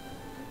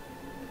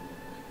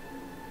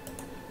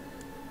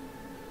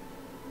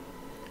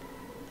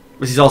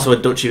 This is also a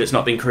duchy that's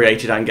not been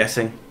created, I'm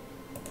guessing.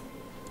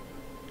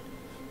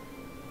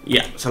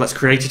 Yeah, so let's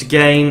create it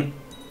again.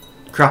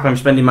 Crap, I'm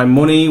spending my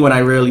money when I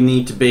really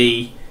need to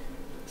be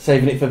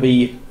saving it for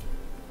the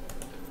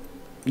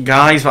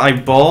guys that I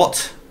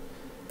bought.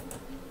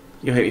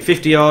 You hate me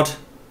 50 odd.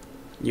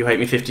 You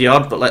hate me 50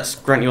 odd, but let's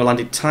grant you a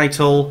landed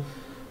title.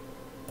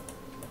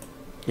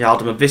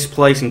 Jarldom of this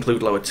place,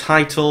 include lower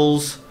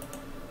titles.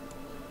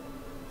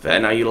 There,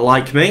 now you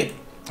like me.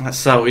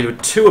 So we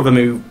have two of them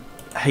who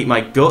hate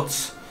my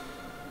guts.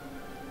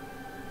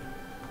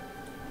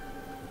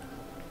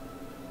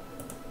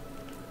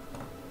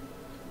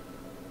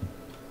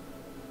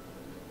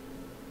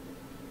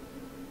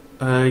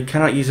 You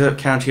cannot usurp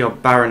county or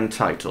baron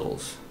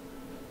titles.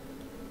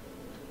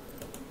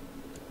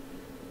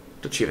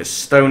 Duchy of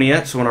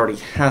Estonia, someone already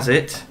has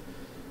it.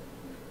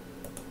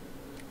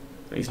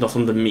 He's not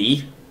under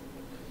me.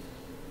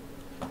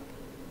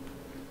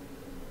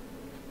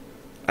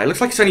 It looks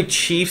like it's only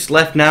chiefs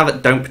left now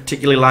that don't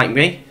particularly like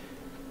me.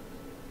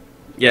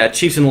 Yeah,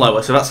 chiefs and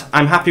lower, so that's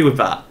I'm happy with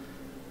that.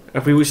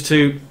 If we was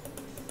to...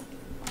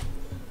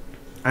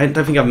 I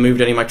don't think I've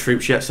moved any of my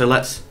troops yet, so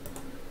let's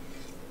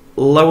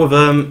lower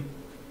them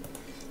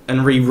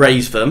and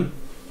re-raise them.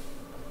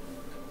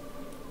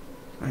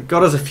 I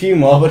got us a few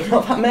more, but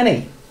not that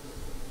many.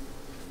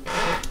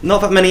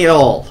 Not that many at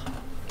all.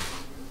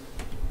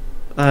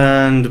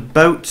 And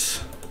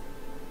boats.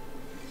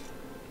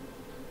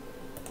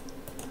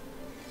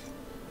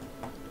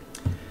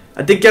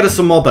 I did get us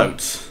some more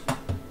boats.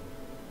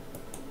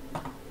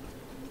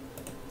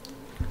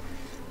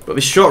 But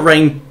this short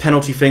range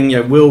penalty thing, yeah,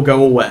 will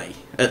go away,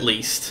 at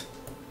least.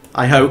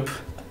 I hope.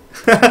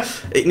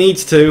 It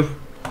needs to.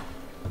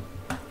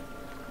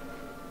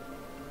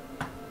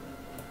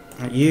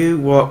 You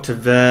walk to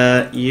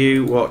there,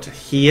 you walk to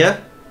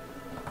here.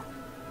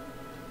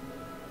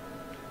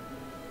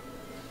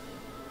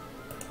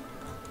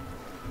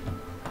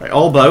 Right,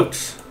 all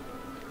boats.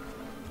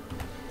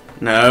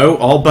 No,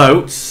 all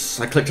boats.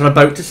 I clicked on a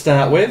boat to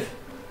start with.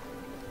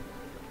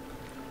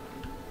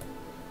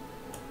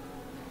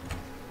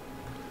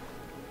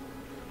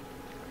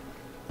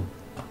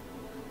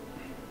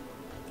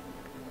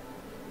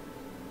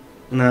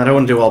 No, I don't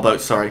want to do all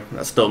boats, sorry.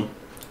 That's dumb.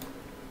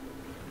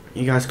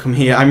 You guys come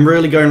here. I'm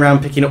really going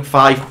around picking up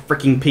 5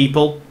 freaking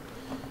people.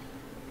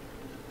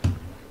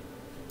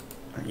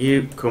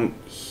 You come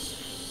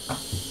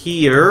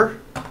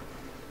here.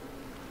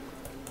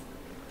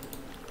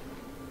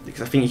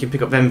 Because I think you can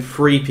pick up them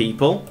 3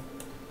 people.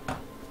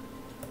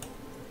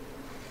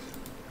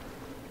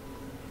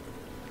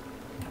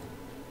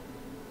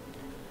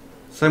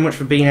 So much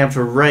for being able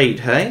to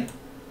raid, hey?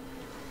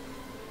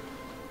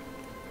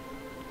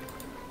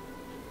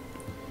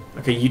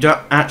 Okay, you don't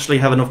actually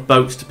have enough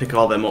boats to pick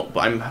all them up,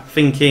 but I'm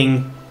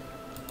thinking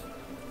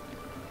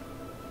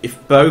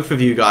if both of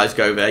you guys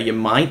go there, you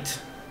might.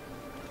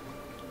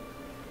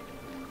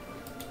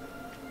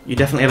 You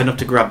definitely have enough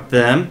to grab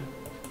them.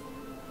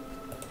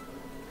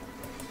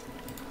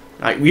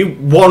 Right,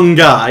 one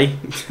guy.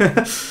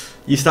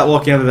 You start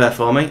walking over there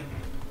for me.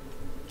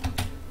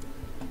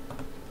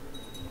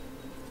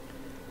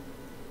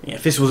 Yeah,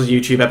 if this was a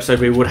YouTube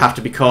episode, we would have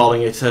to be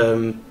calling it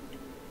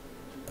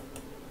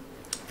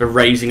the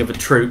raising of the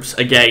troops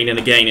again and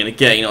again and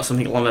again, or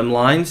something along them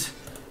lines.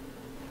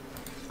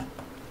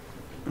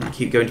 I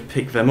keep going to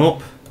pick them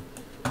up.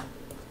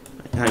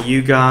 Now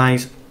you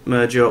guys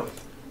merge up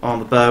on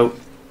the boat.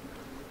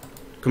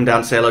 Come down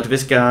and say hello to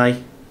this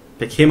guy.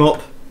 Pick him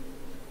up.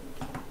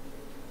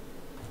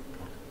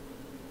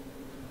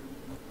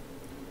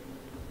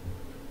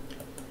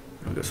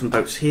 We've got some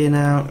boats here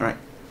now. Right.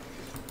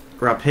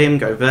 Grab him,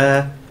 go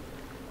there.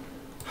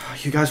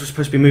 You guys were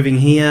supposed to be moving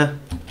here.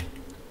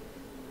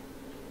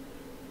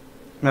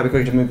 Maybe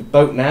going to move the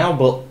boat now,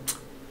 but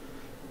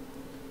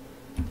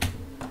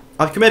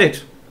I've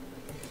committed.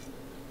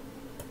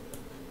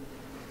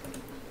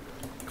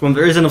 Come on,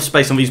 there is enough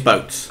space on these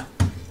boats.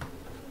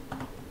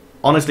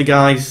 Honestly,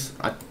 guys,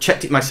 I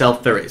checked it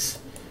myself, there is.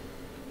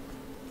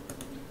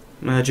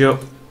 Merge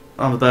up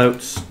on the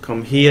boats,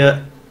 come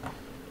here.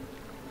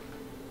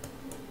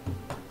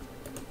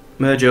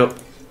 Merge up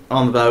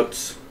on the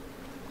boats.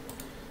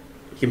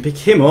 You can pick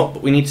him up,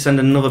 but we need to send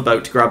another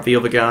boat to grab the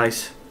other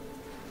guys.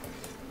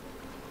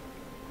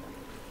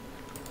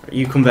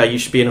 You come there, you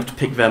should be enough to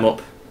pick them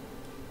up.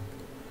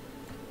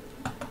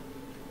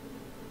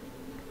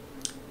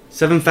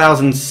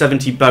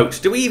 7,070 boats.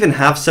 Do we even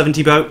have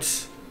 70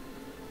 boats?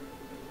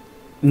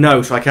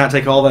 No, so I can't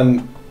take all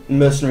them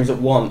mercenaries at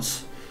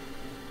once.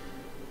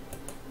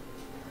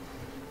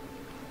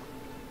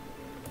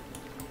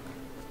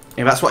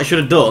 Yeah, that's what I should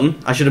have done.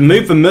 I should have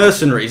moved the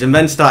mercenaries and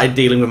then started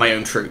dealing with my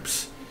own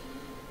troops.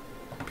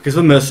 Because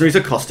the mercenaries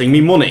are costing me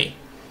money.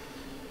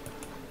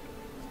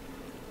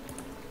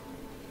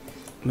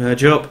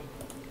 Merge up.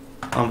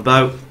 On the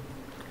boat.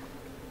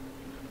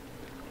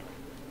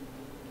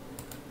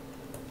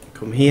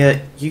 Come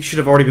here. You should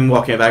have already been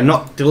walking about. I'm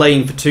not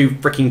delaying for 2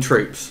 freaking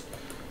troops.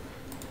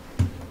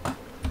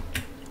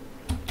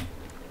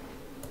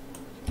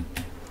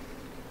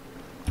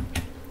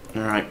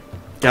 Alright.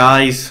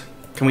 Guys,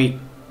 can we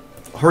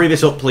hurry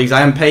this up, please?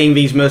 I am paying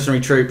these mercenary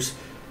troops.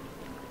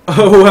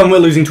 Oh, and we're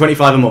losing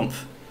 25 a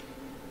month.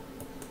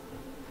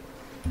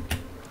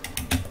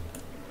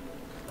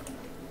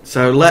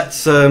 So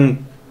let's get on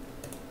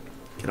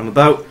the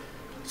boat.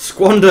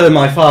 Squander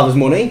my father's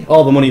money,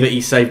 all the money that he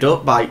saved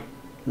up by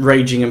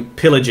raging and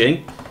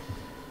pillaging.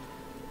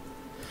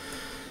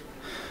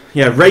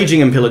 Yeah,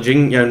 raging and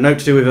pillaging. Yeah, note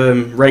to do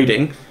with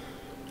raiding.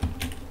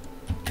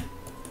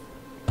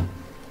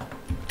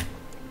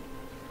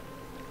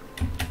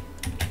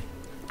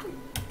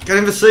 Get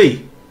in the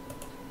sea.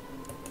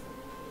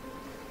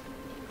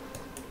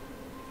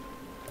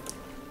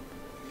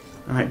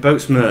 Alright,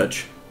 boats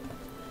merge.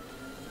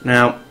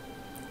 Now,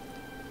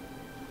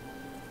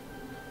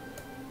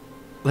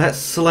 let's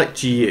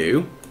select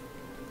you.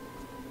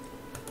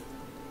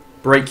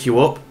 Break you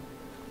up.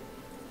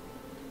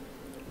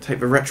 Take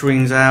the retro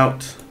wings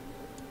out.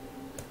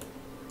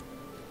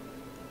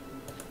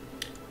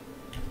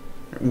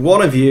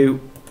 One of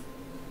you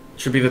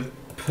should be the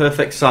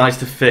perfect size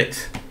to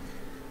fit.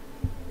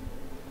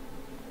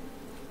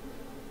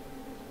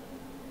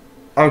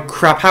 Oh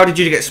crap, how did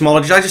you get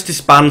smaller? Did I just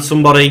disband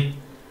somebody?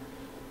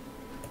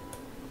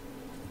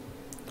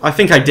 I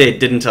think I did,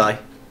 didn't I?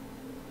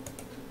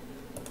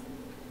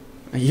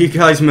 You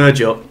guys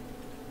merge up.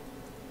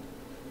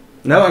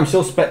 No, I'm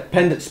still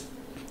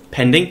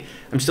pending.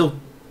 I'm still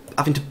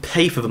having to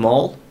pay for them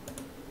all.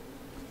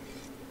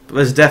 But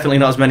there's definitely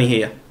not as many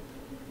here.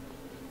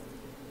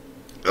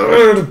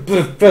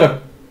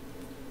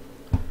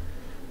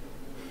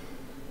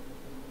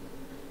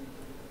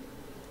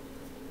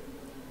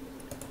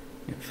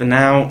 For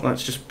now,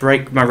 let's just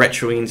break my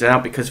retroines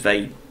out because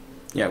they,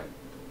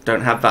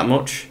 don't have that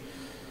much.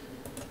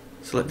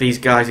 Select these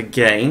guys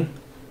again,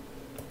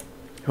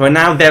 who are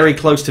now very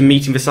close to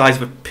meeting the size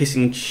of a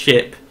pissing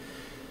ship.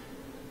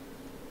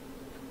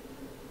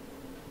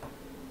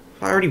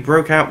 I already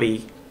broke out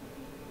the...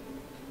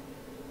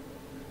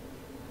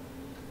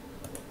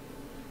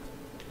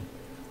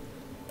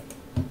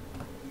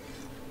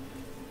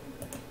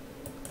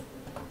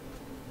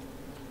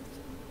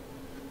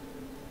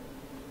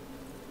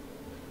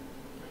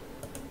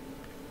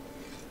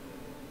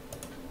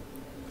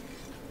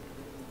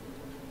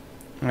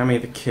 I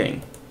made the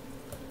king.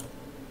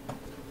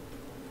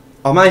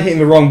 Am I hitting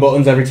the wrong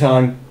buttons every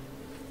time?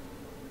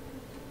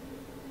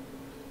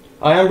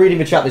 I am reading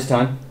the chat this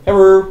time.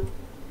 Hello.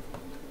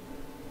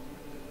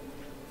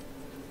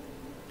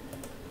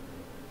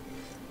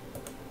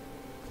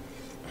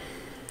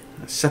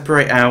 Let's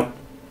separate out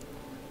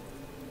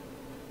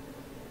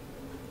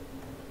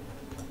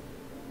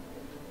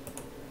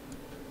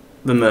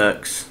the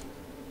mercs.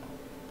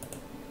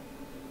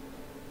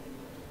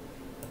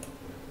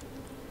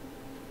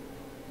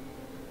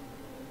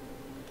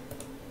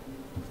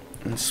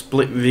 And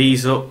split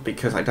these up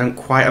because I don't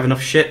quite have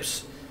enough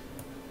ships.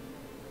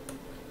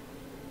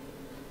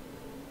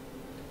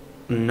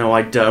 No,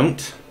 I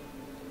don't.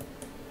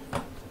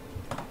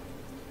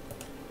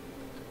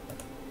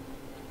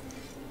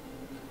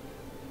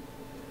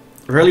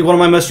 Really, one of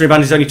my mercenary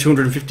band is only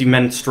 250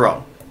 men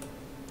strong.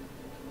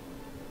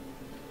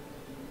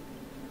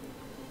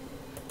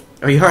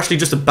 Oh, you're actually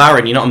just a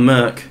baron, you're not a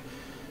merc.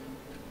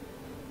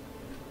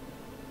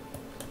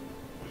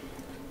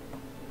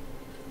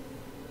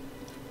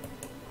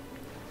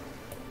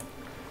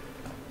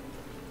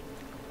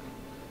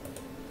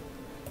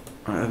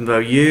 Though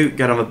you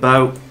get on the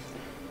boat.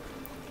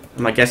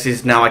 And my guess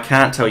is now I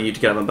can't tell you to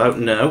get on the boat.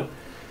 No.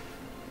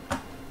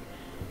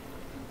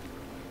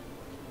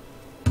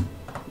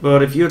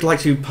 But if you'd like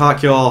to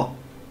park yourself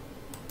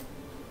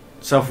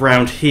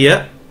around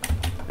here,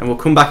 and we'll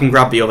come back and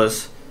grab the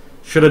others.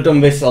 Should have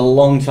done this a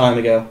long time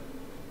ago.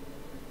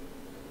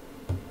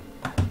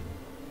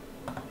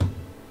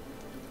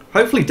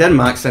 Hopefully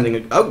Denmark's sending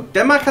a... Oh,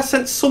 Denmark has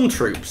sent some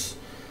troops.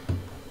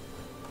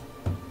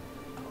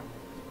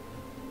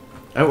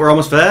 Oh, we're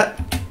almost there.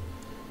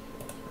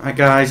 Alright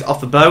guys, off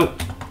the boat.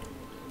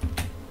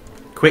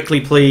 Quickly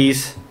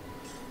please.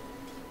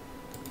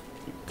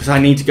 Because I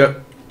need to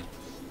go...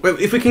 Well,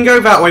 if we can go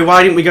that way,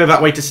 why didn't we go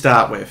that way to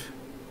start with?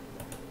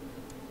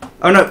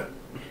 Oh no.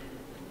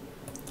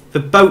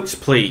 The boats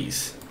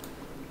please.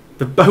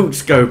 The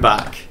boats go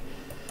back.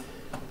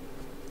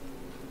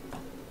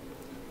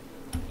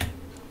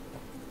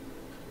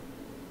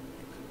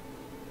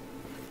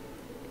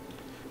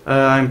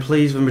 I'm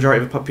pleased the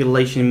majority of the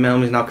population in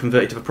Melm is now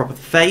converted to the proper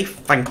faith.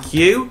 Thank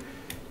you.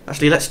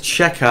 Actually, let's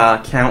check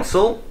our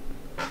council.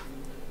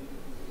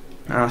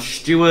 Our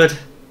steward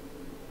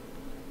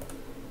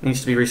needs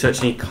to be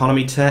researching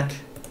economy tech.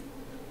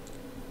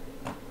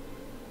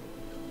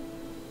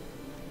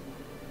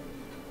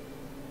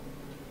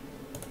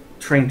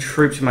 train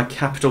troops in my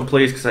capital,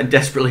 please, because I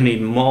desperately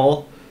need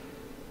more.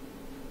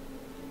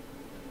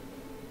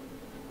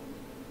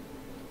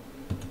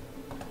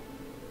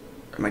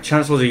 My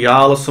Chancellor's a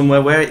Jarl or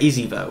somewhere. Where is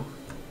he, though?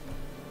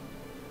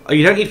 Oh,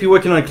 you don't need to be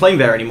working on a claim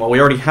there anymore. We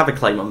already have a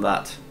claim on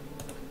that. So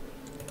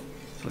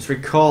let's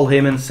recall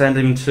him and send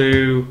him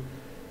to...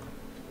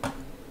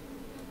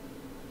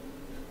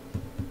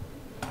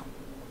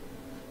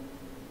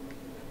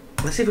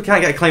 Let's see if we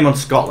can't get a claim on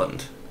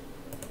Scotland.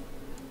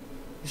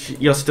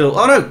 You're still...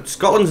 Oh no!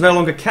 Scotland's no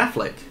longer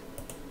Catholic.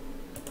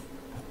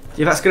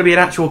 Yeah, that's going to be an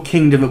actual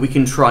kingdom that we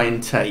can try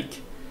and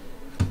take.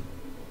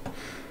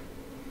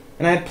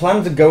 And I had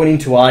plans of going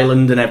into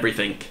Ireland and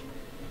everything.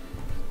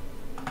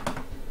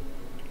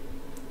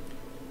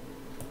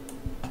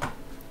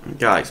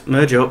 Guys,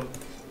 merge up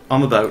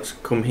on the boat.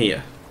 Come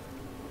here.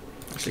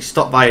 Actually,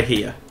 stop by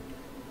here.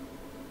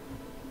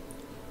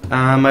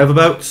 My other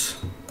boats.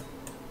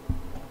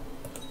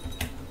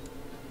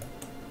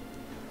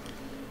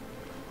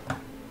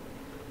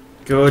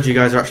 Good, you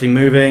guys are actually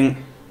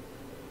moving.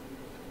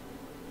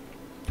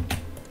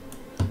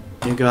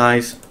 You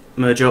guys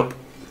merge up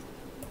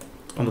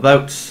on the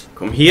boats.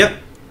 Come here.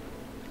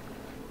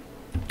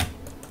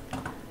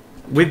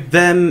 With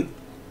them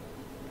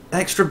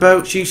extra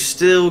boats, you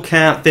still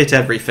can't fit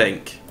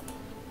everything.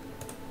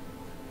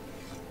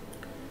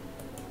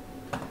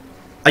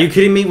 Are you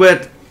kidding me?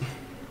 We're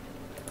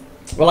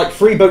like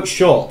 3 boats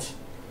short.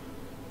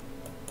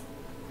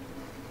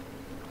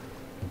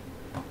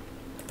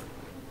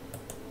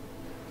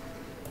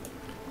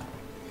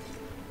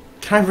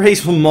 Can I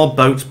raise one more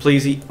boats,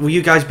 please? Will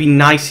you guys be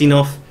nice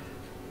enough?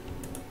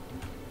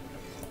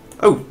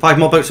 Oh, 5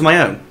 more boats of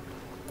my own.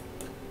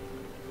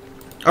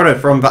 Oh no,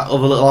 from that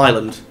other little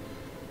island.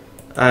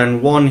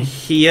 And 1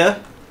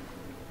 here.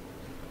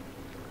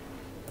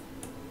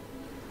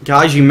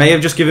 Guys, you may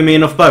have just given me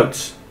enough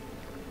boats.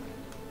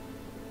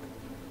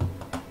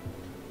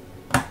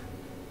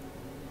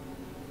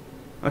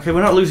 Okay,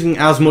 we're not losing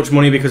as much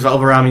money because that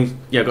other army,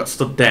 yeah, got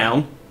stood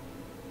down.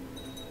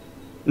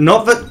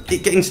 Not that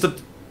it getting stood...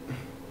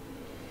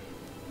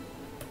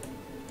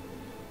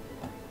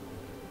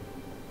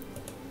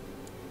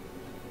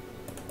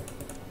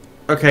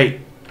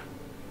 Okay.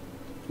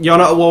 You're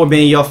not at war with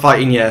me, you're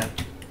fighting, yeah.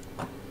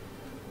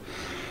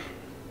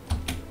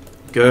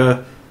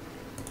 Grr.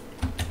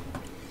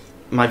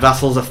 My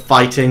vassals are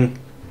fighting.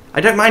 I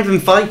don't mind them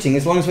fighting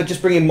as long as we're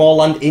just bringing more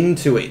land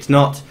into it,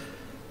 not,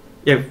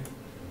 you know,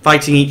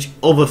 fighting each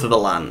other for the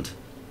land.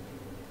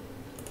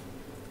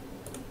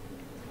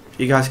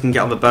 You guys can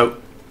get on the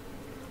boat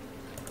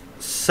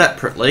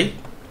separately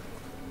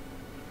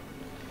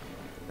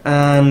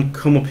and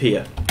come up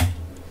here.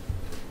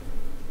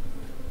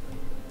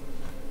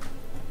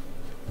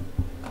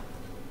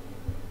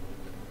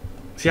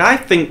 See, I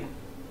think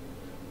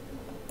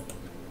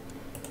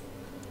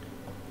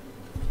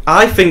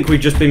we've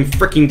just been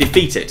freaking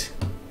defeated.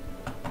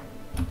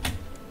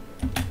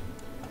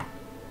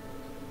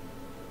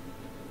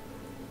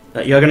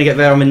 You're going to get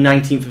there on the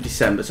 19th of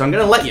December, so I'm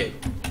going to let you.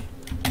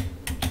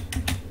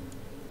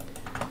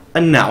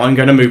 And now I'm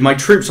going to move my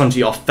troops onto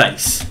your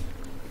face.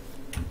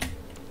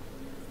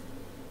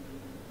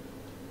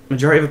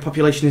 Majority of the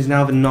population is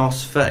now the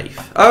Norse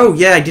faith. Oh,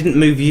 yeah, I didn't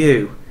move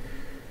you.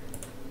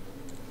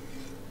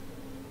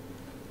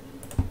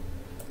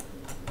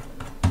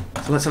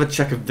 So let's have a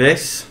check of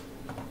this.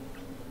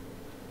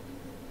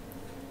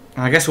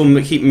 I guess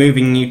we'll keep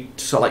moving you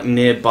sort of like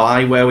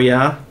nearby where we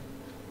are.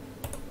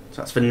 So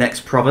that's the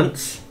next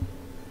province.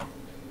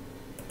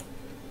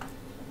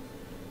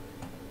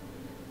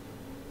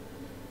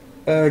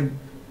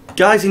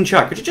 Guys in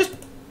chat, could you just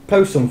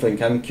post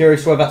something? I'm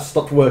curious whether that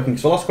stopped working.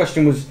 So the last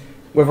question was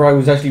whether I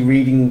was actually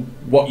reading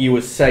what you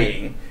were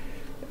saying.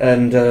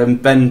 And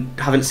then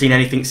haven't seen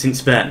anything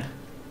since then.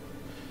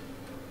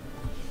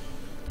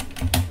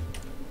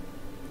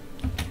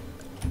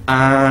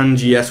 And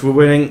yes, we're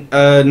winning.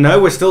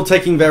 No, we're still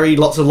taking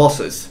lots of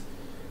losses.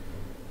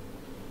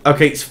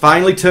 Okay, it's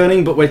finally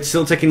turning, but we're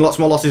still taking lots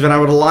more losses than I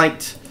would have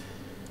liked.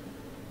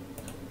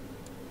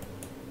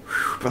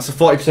 Whew, that's a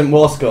 40%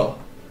 war score.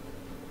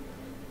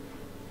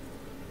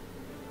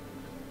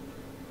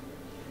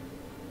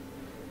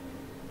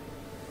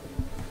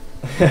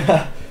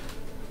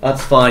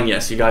 That's fine,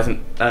 yes, you guys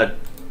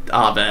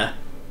are there.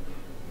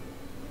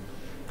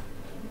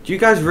 Do you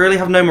guys really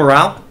have no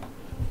morale?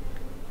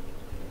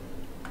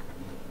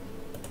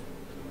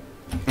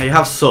 You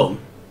have some.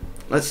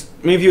 Let's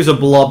move you as a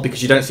blob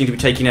because you don't seem to be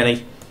taking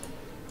any.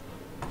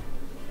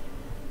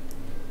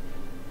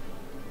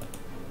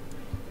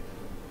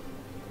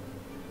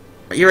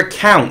 You're a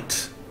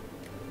count.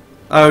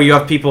 Oh, you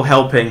have people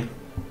helping.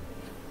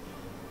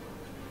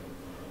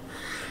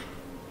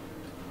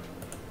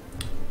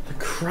 For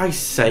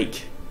Christ's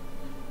sake.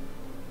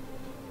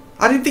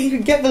 I didn't think you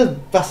could get the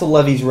vassal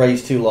levies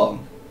raised too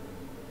long.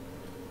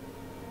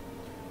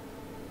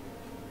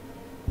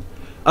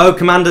 Oh,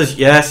 commanders,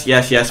 yes,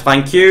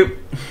 thank you.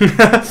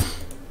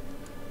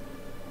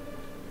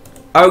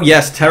 Oh,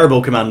 yes,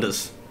 terrible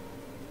commanders.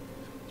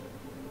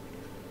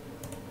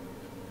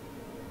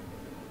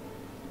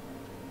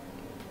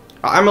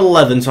 I'm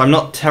 11, so I'm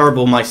not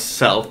terrible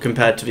myself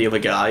compared to the other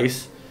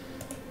guys.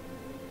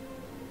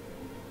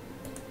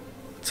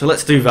 So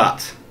let's do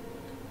that.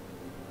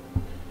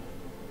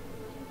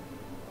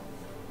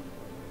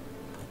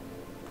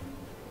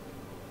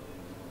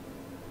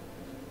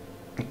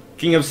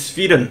 King of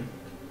Sweden.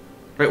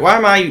 Wait, why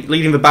am I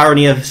leading the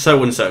barony of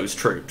so-and-so's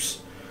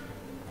troops?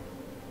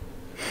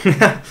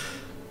 But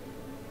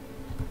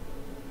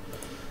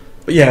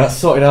yeah, that's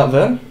sorted out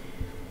then.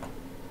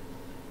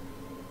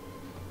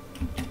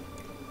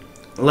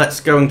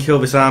 Let's go and kill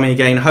this army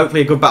again.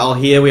 Hopefully a good battle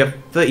here. We have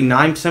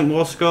 39%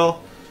 war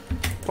score.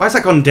 Why has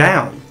that gone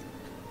down?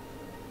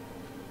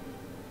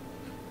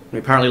 We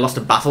apparently lost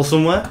a battle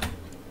somewhere.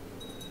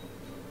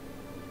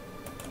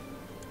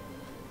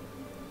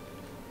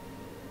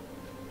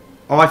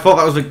 Oh, I thought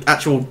that was the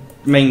actual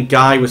main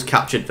guy was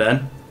captured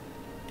then.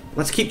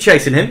 Let's keep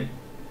chasing him.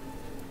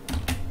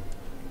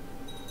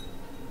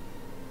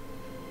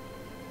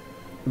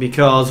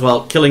 Because,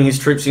 well, killing his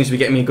troops seems to be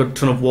getting me a good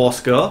ton of war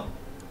score.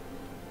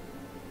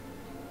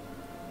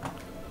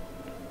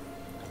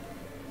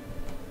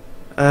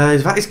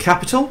 Is that his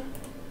capital?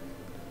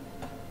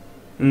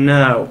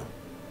 No.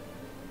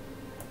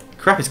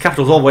 Crap, his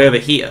capital's all the way over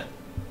here.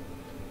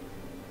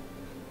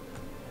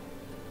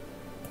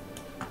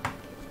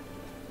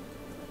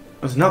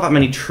 There's not that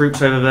many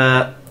troops over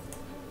there.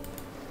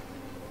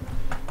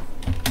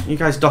 You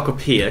guys dock up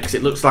here, because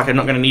it looks like I'm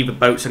not going to need the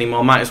boats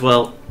anymore. Might as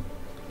well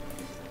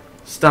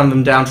stand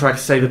them down, try to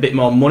save a bit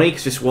more money,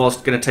 because this war's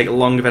going to take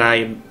longer than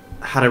I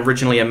had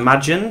originally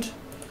imagined.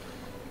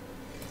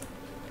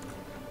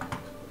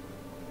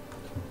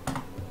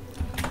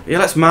 Yeah,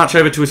 let's march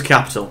over to his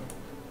capital.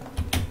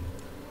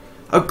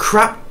 Oh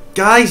crap,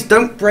 guys,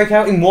 don't break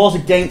out in wars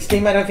against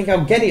him. I don't think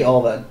I'll get it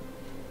all then.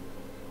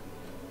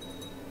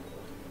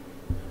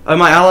 Oh,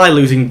 my ally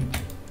losing.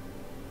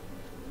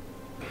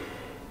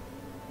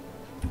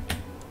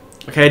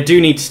 Okay, I do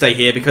need to stay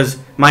here because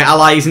my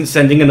ally isn't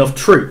sending enough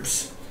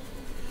troops.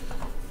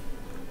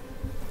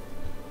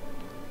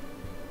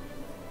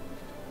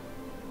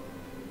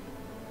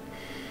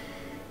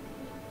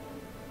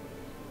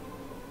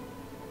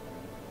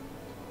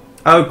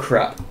 Oh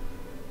crap.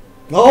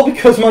 All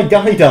because my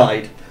guy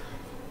died.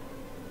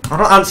 I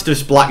don't answer to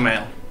this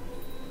blackmail.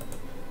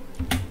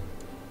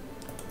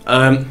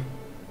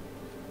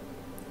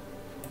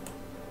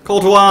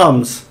 Call to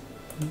arms.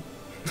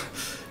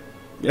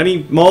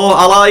 Any more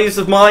allies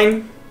of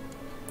mine?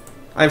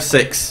 I have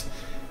 6.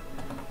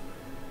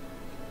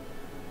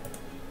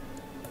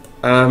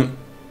 Why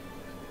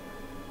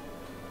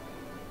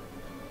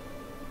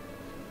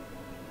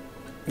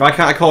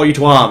can't I call you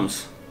to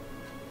arms?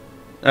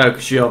 Oh,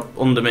 because you're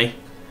under me.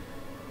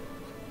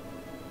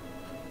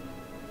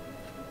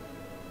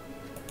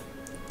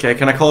 Okay,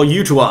 can I call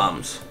you to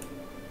arms?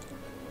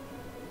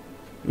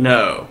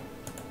 No.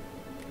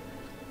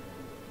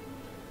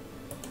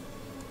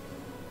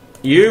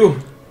 You?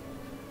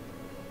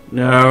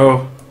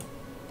 No.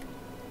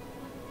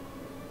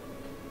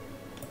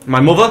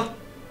 My mother?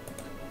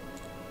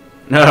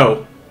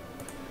 No.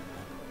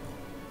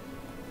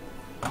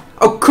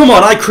 Oh, come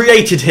on, I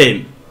created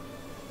him!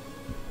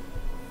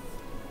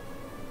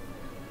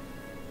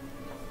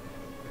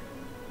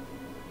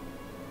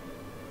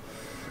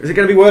 Is it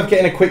going to be worth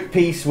getting a quick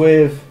peace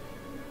with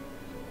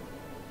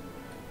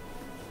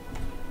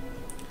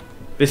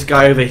this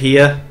guy over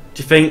here,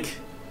 do you think?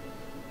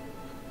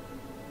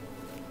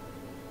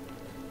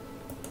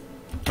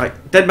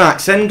 Right,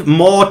 Denmark, send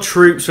more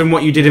troops from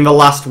what you did in the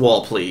last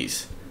war,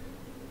 please.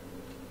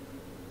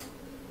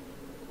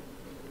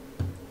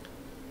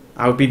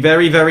 I would be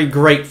very, very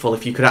grateful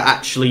if you could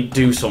actually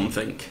do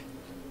something.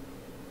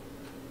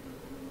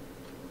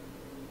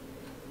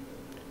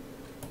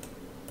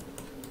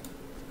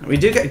 We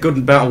do get a good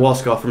amount of war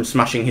score from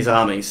smashing his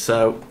armies,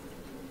 so...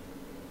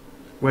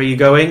 Where are you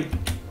going?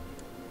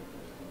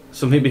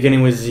 Something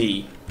beginning with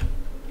Z.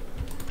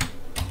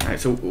 Alright,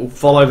 so we'll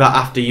follow that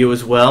after you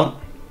as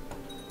well.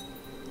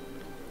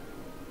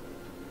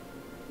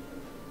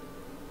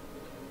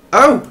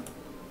 Oh!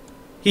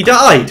 He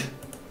died!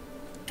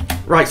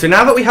 Right, so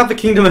now that we have the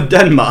Kingdom of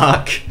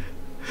Denmark,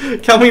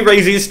 can we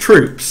raise his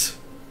troops?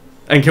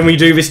 And can we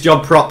do this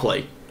job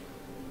properly?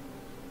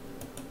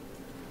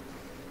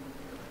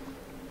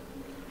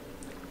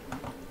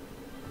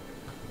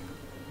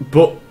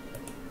 But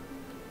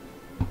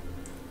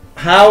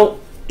how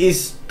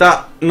is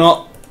that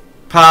not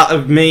part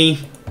of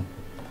me?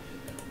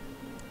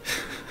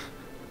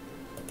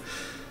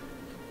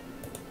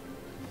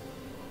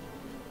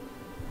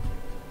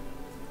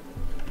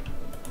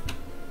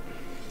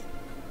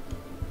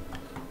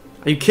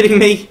 Are you kidding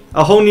me?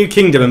 A whole new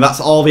kingdom and that's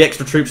all the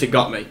extra troops it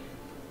got me.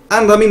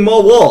 And I'm in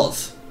more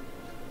wars.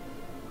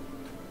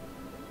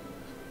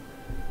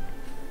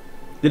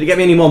 Did it get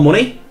me any more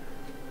money?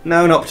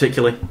 No, not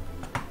particularly.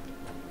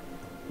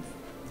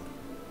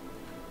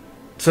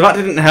 So that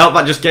didn't help,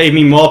 that just gave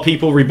me more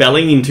people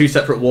rebelling in 2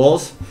 separate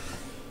wars.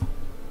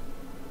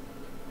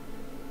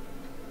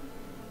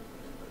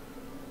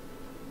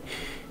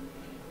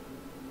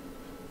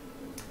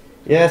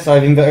 Yes,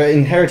 I've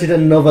inherited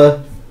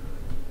another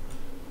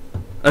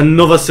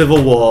Another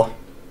civil war.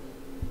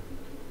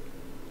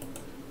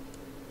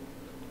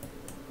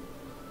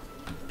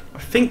 I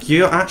think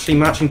you're actually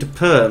marching to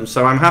Perm,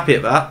 so I'm happy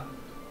at that.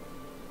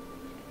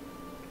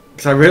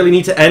 Because I really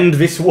need to end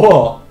this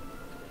war.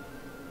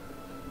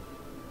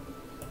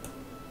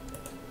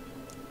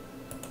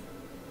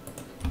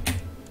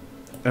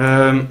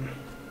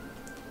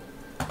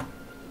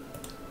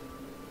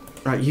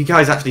 Right, you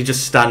guys actually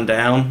just stand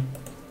down.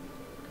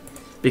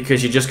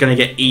 Because you're just going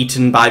to get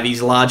eaten by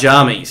these large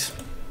armies.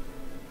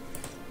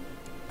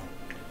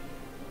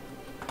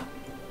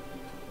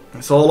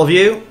 That's all of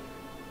you?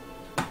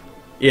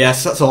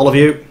 Yes, that's all of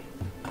you.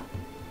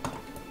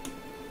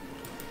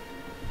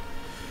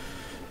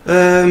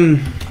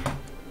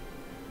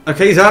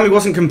 Okay, his army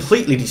wasn't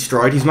completely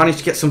destroyed. He's managed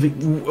to get something...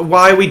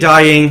 Why are we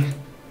dying?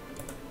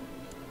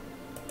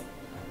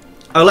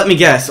 Oh, let me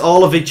guess.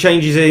 All of the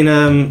changes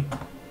in...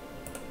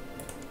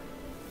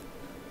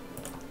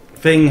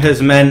 thing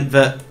has meant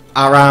that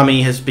our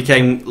army has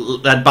become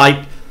led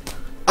by...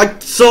 I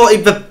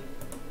sorted the...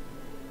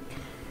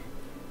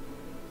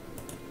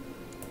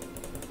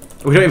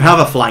 We don't even have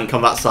a flank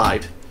on that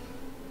side.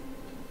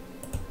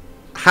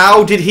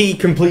 How did he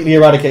completely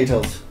eradicate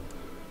us?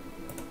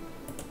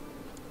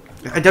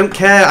 I don't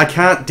care. I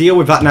can't deal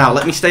with that now.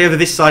 Let me stay over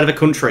this side of the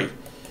country.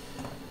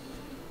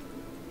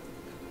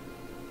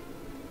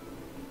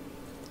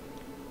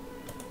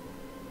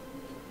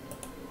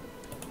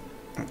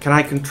 Can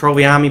I control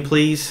the army,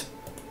 please?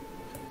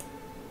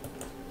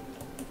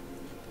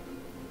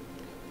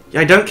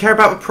 Yeah, I don't care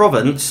about the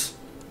province.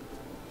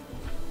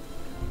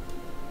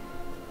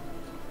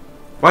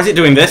 Why is it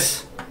doing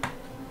this?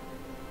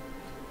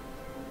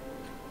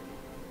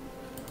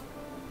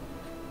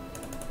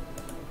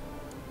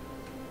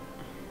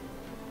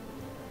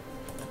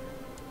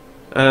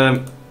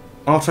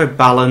 Auto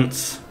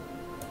balance.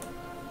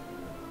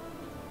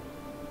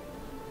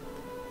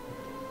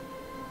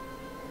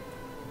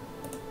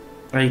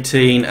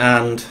 $18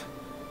 and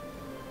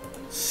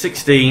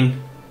 $16.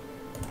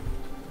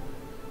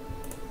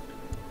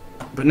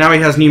 But now he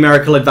has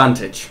numerical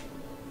advantage.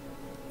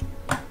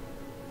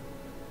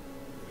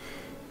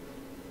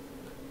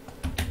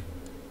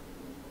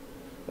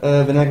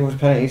 The negative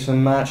penalties for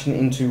marching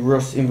into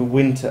Rus in the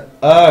winter.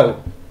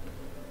 Oh!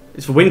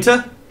 It's for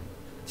winter?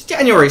 It's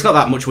January, it's not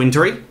that much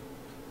wintry.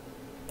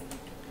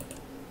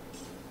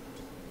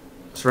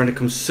 Surrender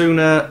comes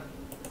sooner.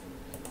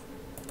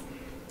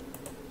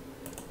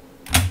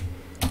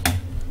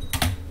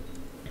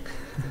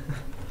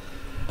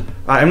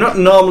 Right, I'm not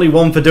normally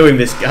one for doing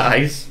this,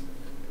 guys.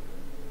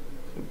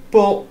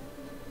 But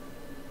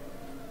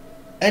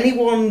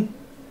anyone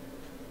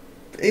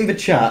in the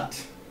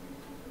chat,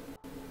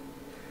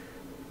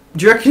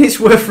 do you reckon it's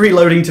worth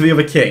reloading to the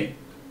other king?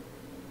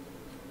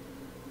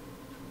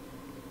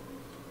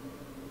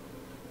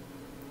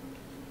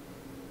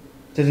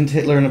 Didn't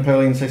Hitler and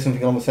Napoleon say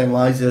something along the same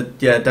lines?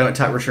 Yeah, don't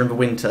attack Russia in the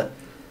winter.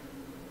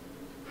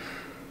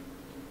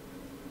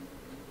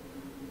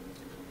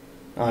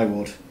 I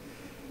would.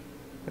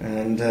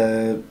 And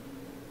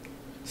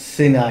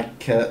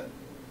Sinak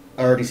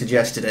already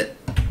suggested it.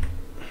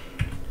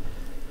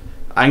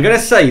 I'm going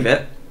to save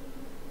it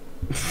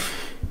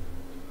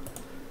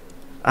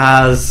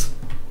as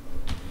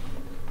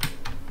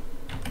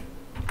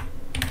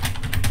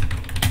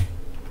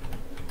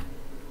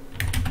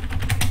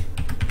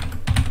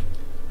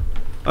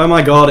oh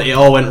my god, it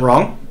all went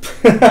wrong.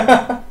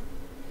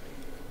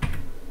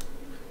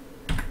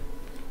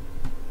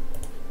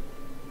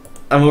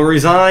 And we'll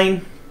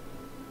resign.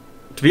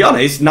 To be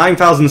honest,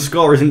 9,000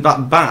 score isn't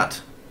that bad.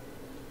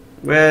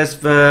 Where's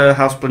the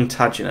House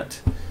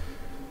Plantagenet?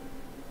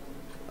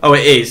 Oh,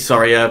 it is,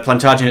 sorry,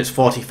 Plantagenet's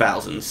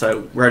 40,000,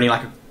 so we're only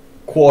like a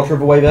quarter of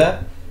the way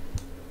there.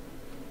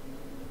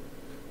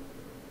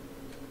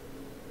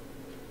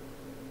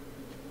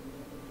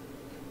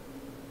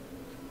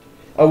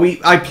 Oh,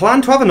 I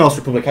plan to have a Norse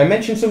Republic. I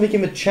mentioned something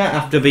in the chat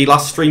after the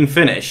last stream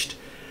finished,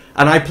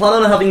 and I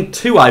plan on having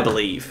two, I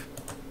believe.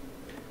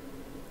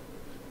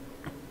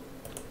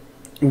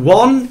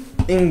 One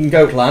in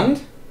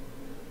Goatland,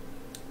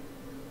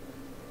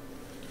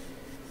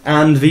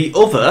 and the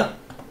other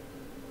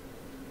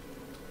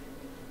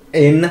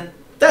in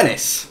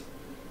Venice.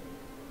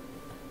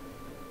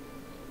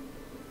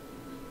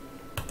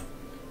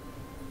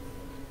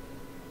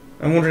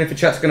 I'm wondering if the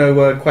chat's going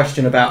to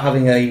question about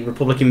having a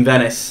Republic in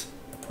Venice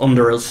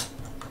under us.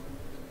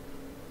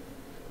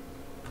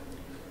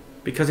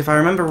 Because if I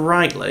remember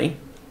rightly,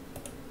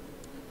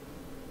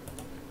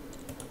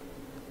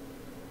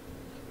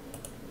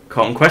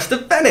 Conquest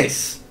of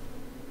Venice!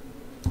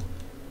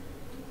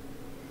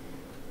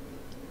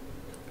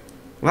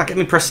 Will that get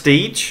me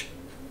prestige?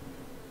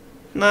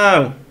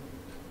 No.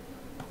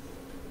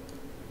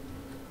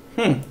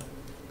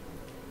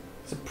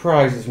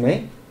 Surprises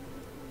me.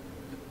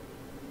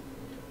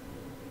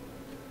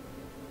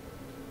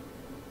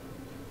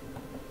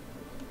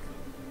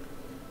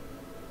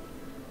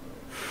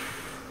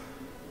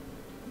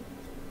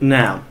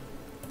 Now,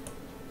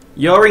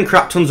 you're in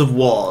crap tons of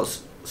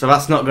wars, so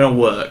that's not going to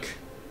work.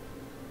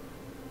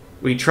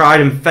 We tried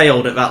and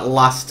failed at that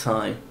last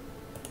time.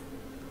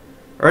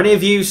 Are any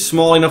of you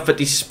small enough that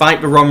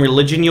despite the wrong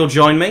religion you'll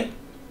join me?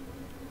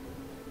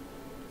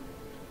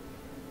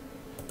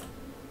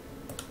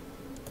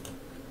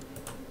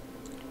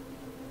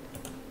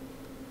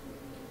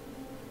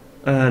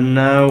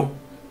 No.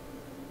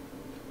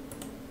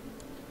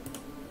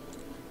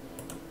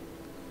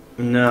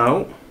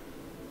 No.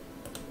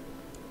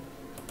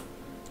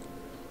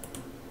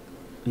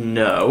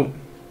 No.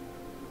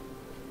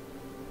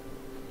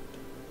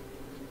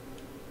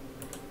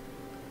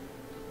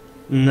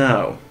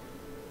 No.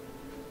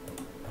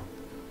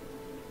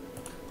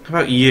 How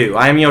about you?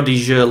 I am your de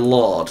jure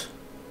lord.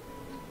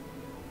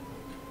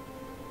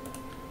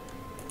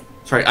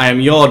 Sorry, I am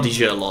your de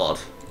jure lord.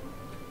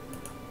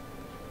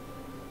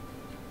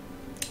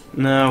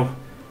 No.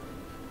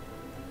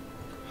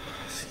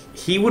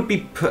 He would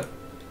be put...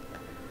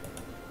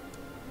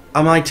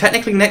 Am I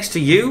technically next to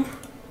you?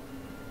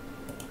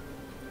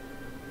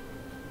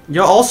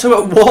 You're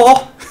also at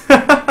war?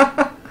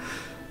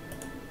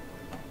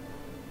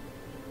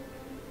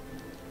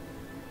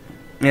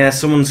 Yeah,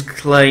 someone's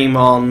claim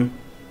on...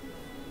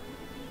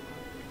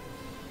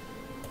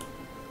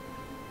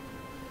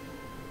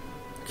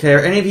 Okay, are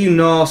any of you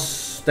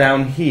Norse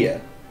down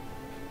here?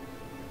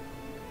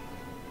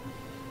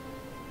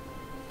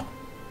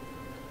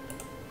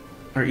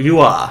 Or you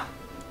are.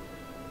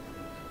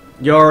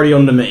 You're already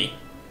under me.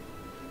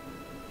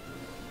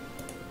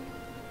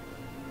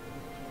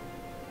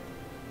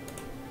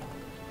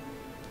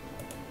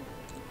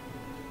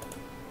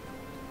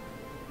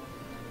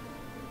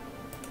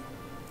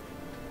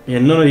 Yeah,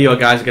 none of you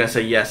guys are going to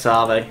say yes,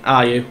 are they?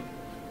 Are you?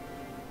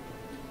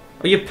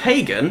 Are you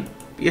pagan?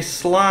 You're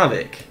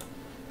Slavic.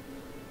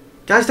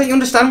 Guys, don't you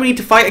understand we need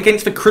to fight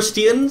against the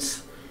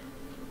Christians?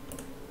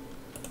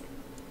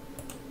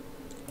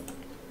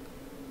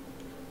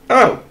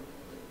 Oh.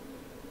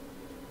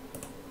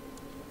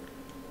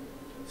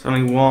 It's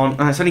only one.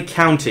 It's only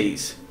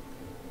counties.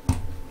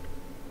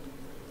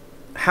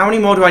 How many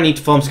more do I need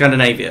to form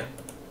Scandinavia?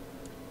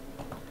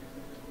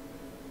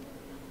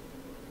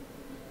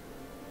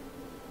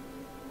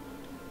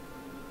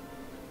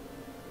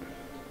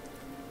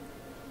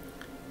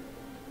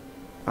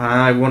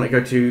 I want to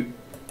go to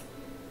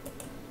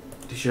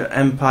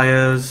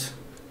empires.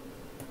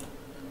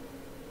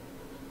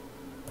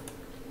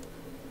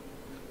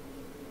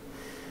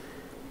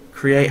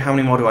 Create. How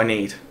many more do I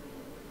need?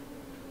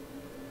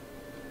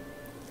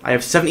 I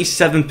have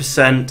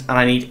 77% and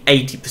I need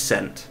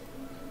 80%.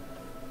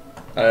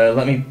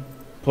 Let me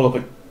pull up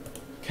a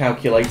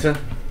calculator.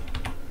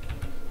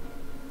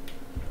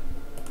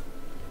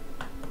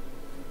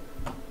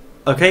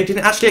 Okay,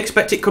 didn't actually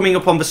expect it coming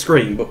up on the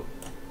screen, but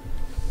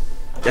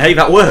hey,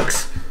 that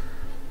works.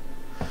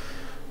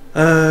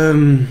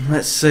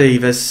 Let's see,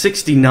 there's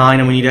 69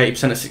 and we need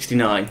 80% of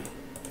 69.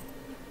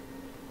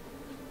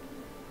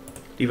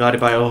 Divided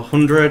by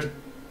 100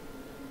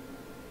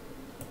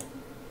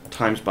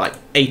 times by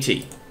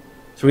 80.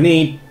 So we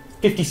need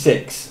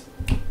 56.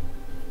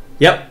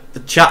 Yep, the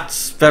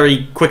chat's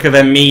very quicker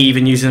than me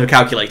even using a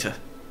calculator.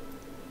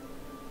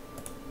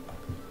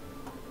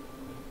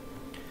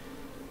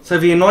 So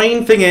the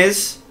annoying thing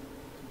is,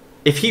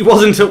 if he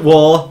wasn't at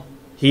war,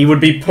 he would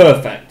be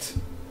perfect.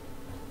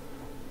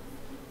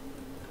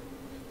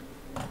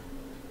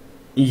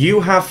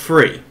 You have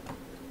 3.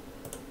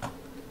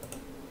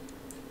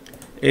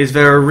 Is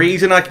there a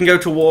reason I can go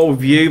to war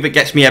with you that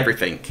gets me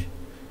everything?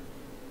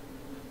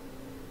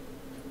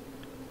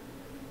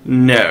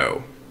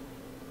 No.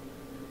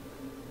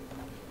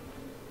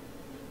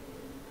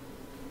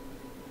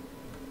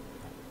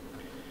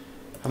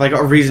 Have I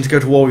got a reason to go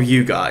to war with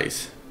you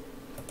guys?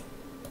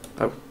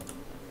 Oh.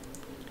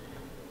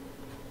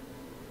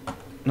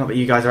 Not that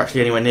you guys are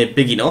actually anywhere near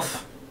big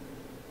enough.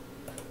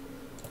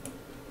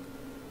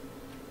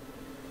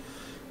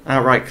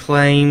 Outright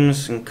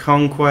claims and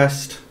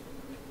conquest.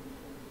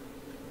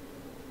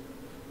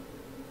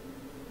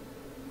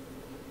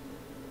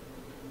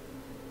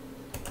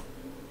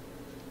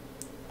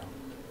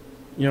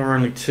 You're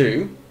only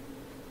 2.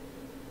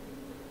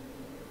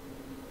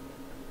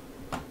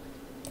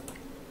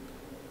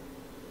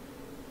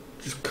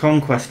 Just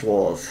conquest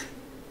wars.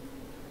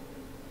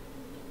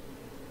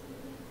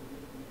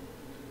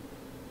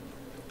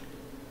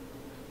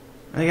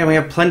 And again, we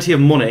have plenty of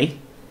money.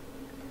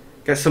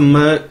 Get some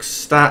mercs,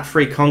 start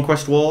 3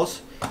 conquest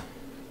wars.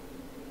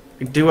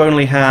 We do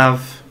only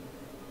have...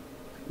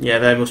 Yeah,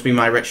 there must be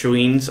my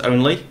Retroines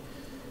only.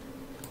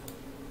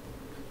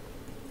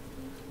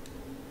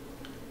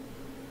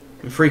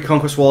 And 3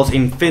 conquest wars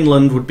in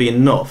Finland would be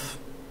enough.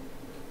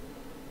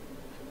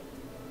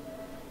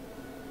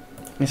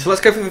 Okay, so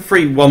let's go for the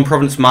 3 one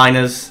province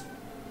miners.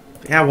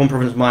 Yeah, one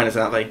province miners,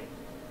 aren't they?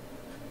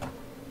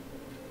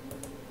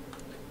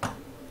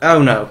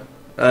 Oh no.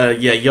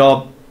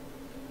 Yeah,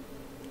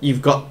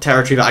 you've got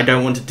territory that I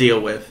don't want to deal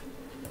with.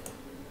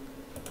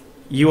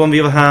 You, on the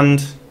other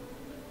hand,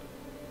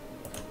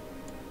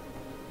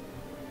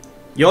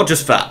 you're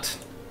just fat.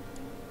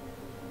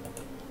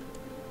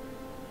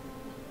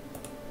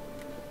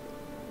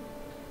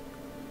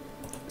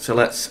 So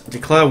let's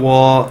declare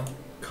war,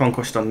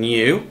 conquest on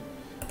you.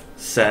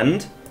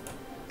 Send.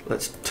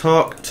 Let's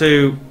talk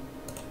to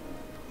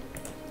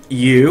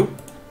you.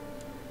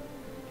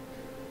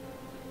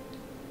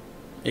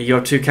 Your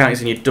 2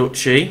 counties in your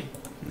duchy.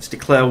 Let's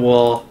declare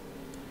war.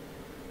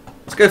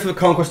 Let's go for the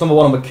conquest number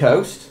 1 on the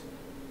coast.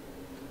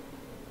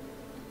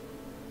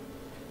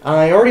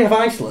 I already have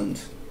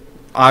Iceland.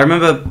 I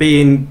remember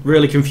being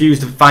really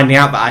confused and finding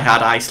out that I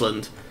had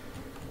Iceland.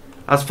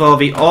 As for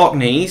the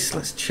Orkneys,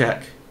 let's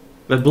check.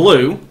 The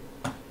blue.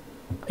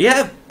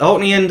 Yeah,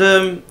 Orkney and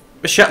the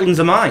Shetlands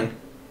are mine.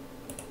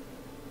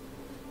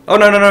 Oh,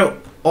 no.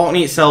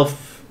 Orkney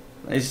itself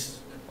is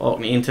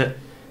Orkney, isn't it?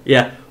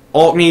 Yeah,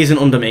 Orkney isn't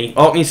under me.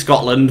 Orkney's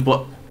Scotland,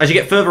 but as you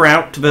get further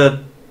out to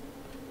the...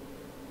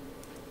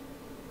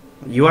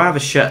 You are the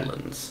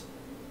Shetlands.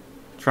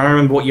 I'm trying to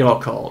remember what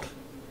you're called.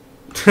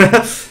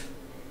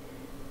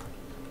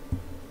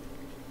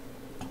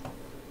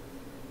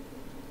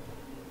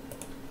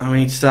 And we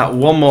need to start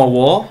one more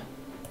war.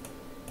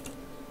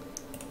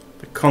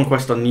 The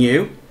conquest on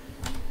you.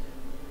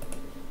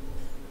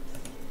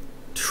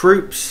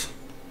 Troops.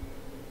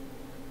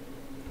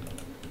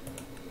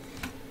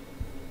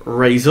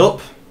 Raise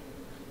up.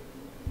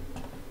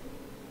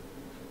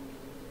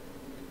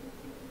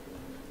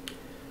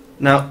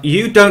 Now,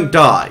 you don't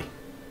die.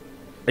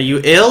 Are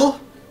you ill?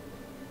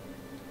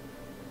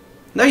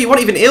 No, you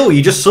weren't even ill.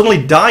 You just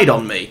suddenly died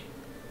on me.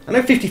 I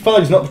know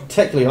 55 is not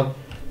particularly...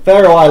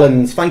 Faroe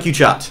Islands. Thank you,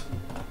 chat.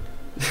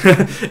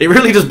 It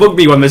really does bug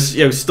me when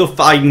there's stuff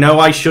I know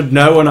I should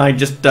know and I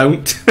just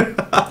don't.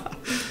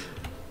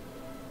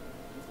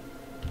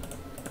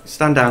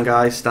 Stand down,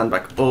 guys. Stand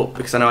back up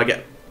because I know I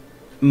get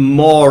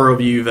more of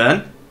you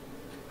then.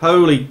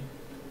 Holy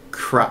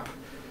crap.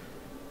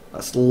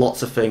 That's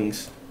lots of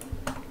things.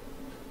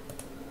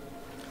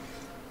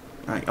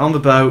 Right, on the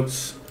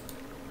boats.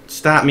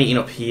 Start meeting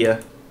up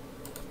here.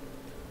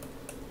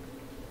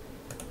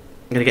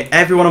 I'm going to get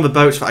everyone on the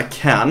boats that I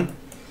can.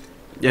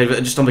 Yeah,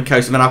 just on the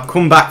coast. And then I'll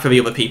come back for the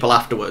other people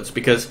afterwards.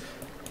 Because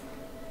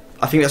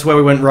I think that's where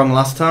we went wrong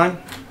last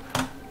time.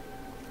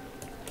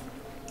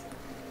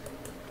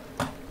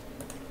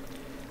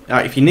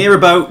 Alright, if you're near a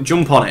boat,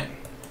 jump on it.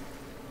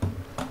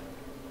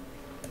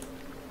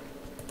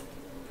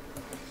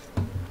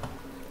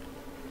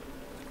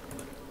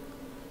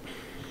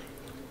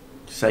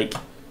 Sake.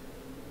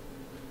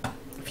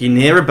 If you're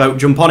near a boat,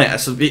 jump on it.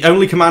 That's the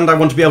only command I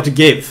want to be able to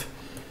give.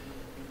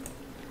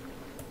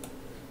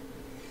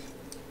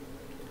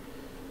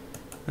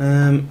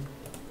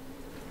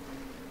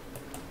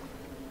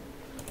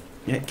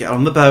 Yeah, get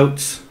on the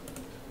boats.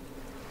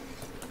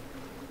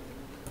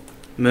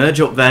 Merge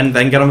up then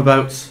get on the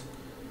boats.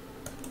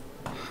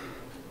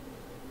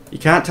 You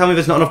can't tell me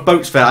there's not enough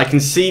boats there. I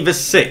can see there's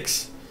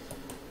 6.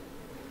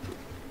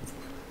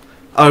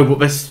 Oh, but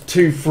there's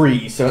 2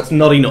 free, so that's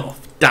not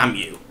enough. Damn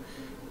you.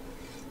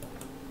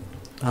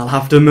 I'll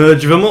have to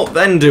merge them up,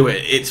 then do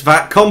it. It's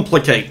that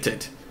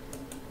complicated.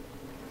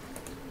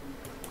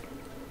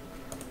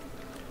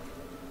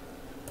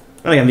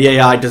 And again, the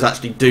AI does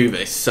actually do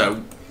this,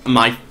 so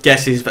my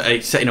guess is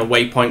that setting a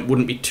waypoint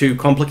wouldn't be too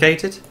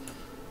complicated.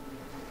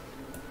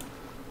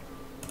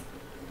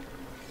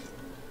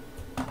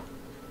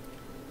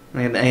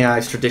 And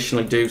AIs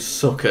traditionally do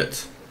suck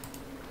at...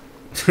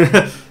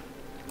 Since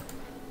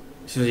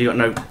you've got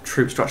no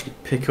troops to actually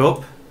pick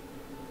up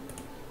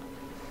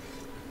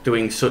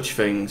doing such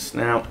things.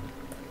 Now,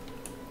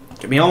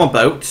 get me on my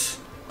boat.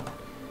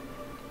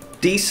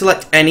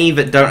 Deselect any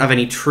that don't have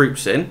any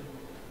troops in.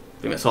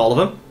 I think that's all of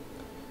them.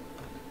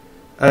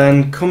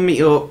 And come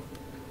meet up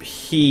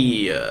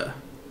here.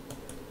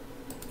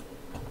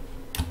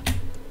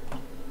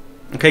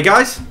 Okay,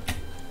 guys?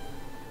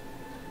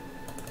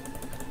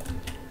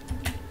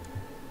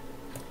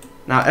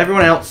 Now,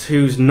 everyone else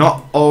who's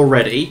not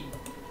already,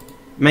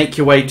 make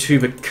your way to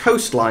the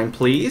coastline,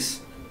 please.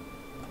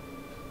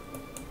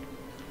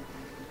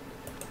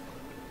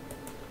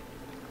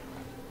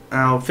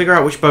 I'll figure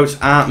out which boats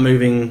aren't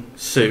moving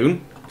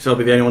soon, so they'll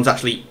be the only ones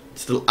actually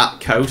still at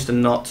coast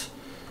and not...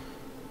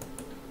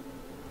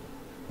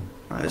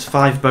 Right, there's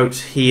 5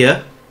 boats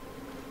here.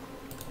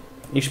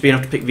 You should be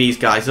enough to pick these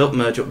guys up,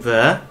 merge up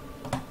there.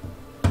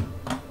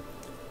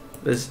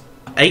 There's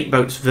 8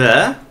 boats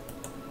there.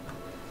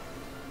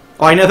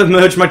 Oh, I never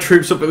merged my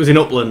troops up that was in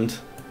upland.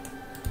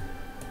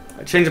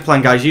 I changed the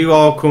plan, guys. You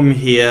all come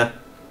here.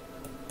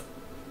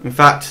 In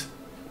fact,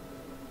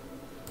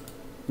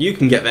 you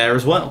can get there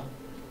as well.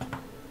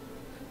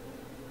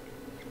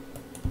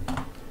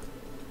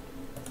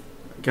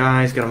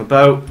 Guys, get on the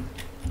boat.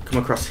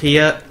 Come across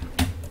here.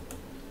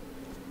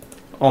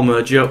 All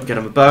merge up, get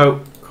on the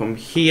boat. Come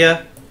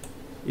here.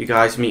 You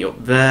guys meet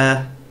up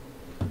there.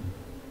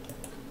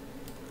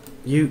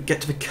 You get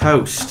to the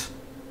coast.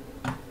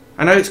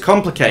 I know it's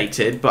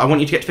complicated, but I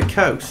want you to get to the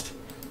coast.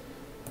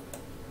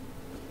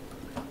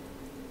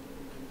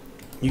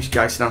 You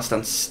guys now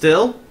stand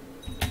still.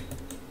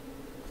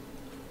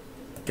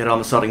 Get on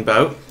the sodding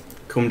boat.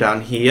 Come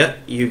down here.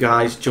 You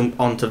guys jump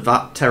onto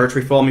that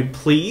territory for me,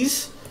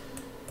 please.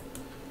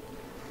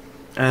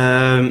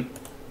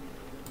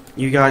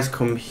 You guys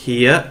come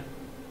here.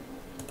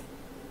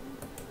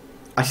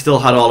 I still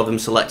had all of them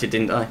selected,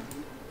 didn't I?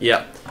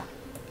 Yep.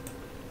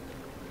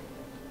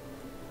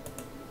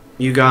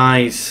 You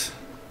guys...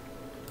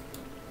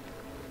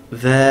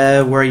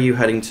 There, where are you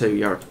heading to?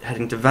 You're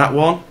heading to that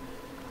one.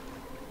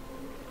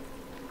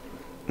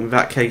 In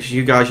that case,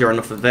 you guys, you're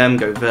enough of them.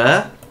 Go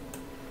there.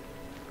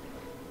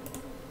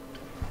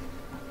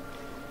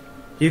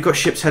 You've got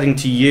ships heading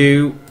to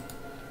you.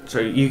 So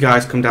you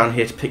guys come down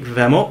here to pick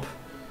them up.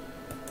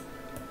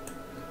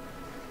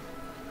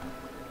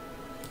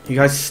 You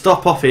guys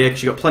stop off here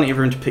because you've got plenty of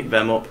room to pick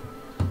them up.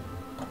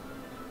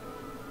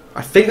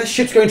 I think that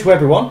ship's going to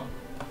everyone.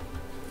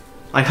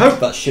 I hope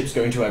that ship's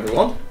going to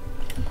everyone.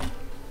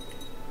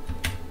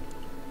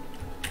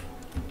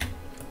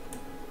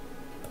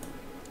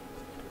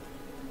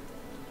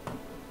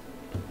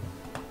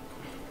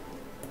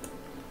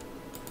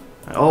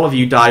 All of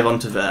you dive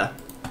onto there.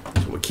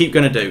 That's what we keep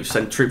going to do.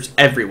 Send troops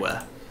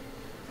everywhere.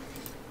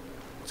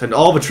 Send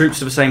all the troops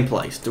to the same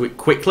place. Do it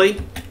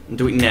quickly and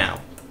do it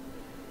now.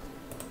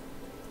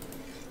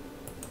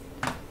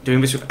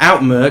 Doing this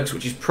without mercs,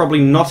 which is probably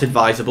not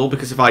advisable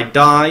because if I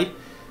die,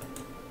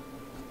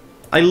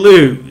 I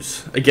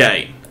lose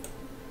again.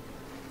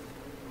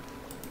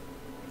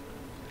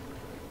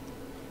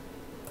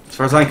 As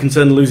far as I'm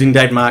concerned, losing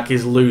Denmark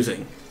is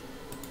losing.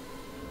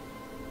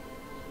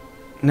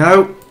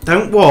 No,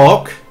 don't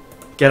walk.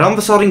 Get on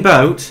the sodding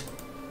boat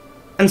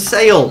and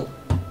sail.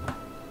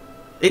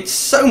 It's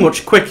so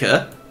much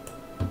quicker,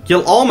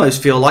 you'll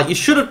almost feel like you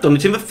should have done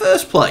it in the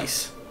first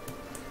place.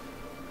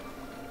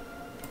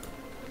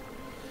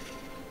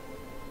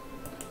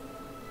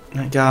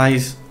 Right,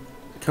 guys,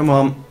 come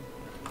on.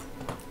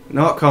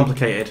 Not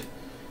complicated.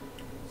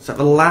 Is that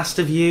the last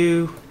of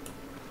you?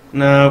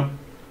 No.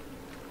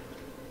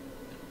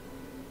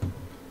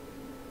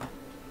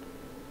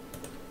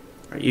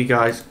 Right, you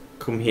guys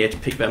come here to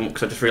pick them up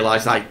because I just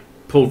realised I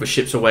pulled the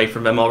ships away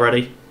from them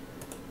already.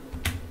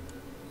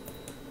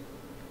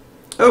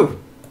 Oh,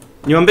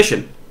 new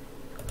ambition.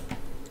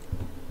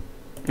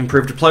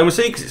 Improved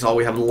diplomacy because it's all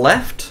we have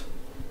left.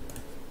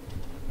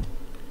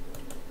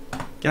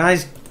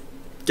 Guys,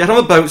 get on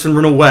the boats and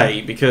run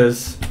away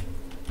because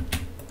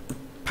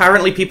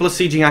apparently people are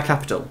sieging our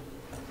capital.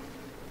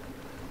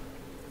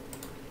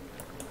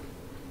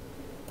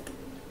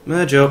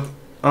 Merge up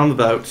on the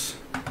boats.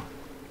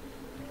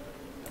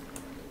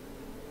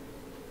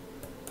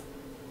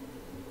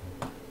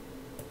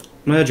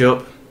 Merge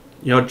up.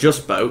 You're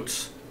just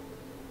boats.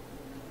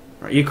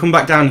 Right, you come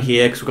back down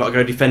here because we've got to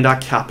go defend our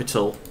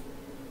capital.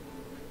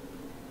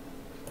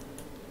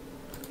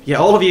 Yeah,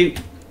 all of you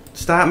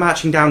start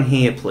marching down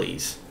here,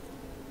 please.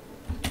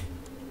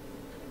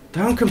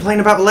 Don't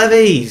complain about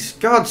levies.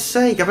 God's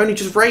sake, I've only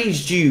just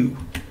raised you.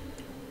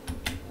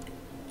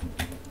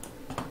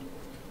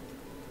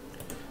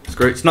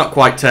 Screw it, it's not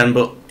quite 10,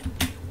 but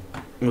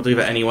we'll do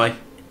that anyway.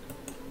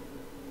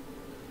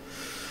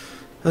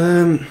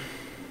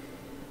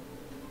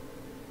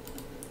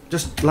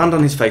 Just land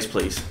on his face,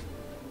 please.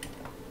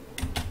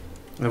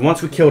 And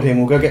once we killed him,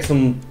 we'll go get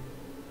some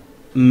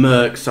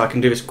mercs so I can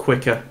do this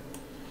quicker.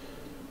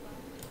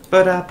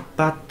 Oh,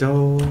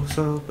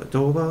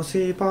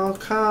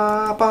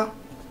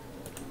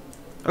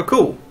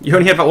 cool. You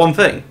only have that one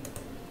thing.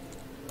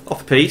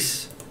 Off a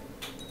piece.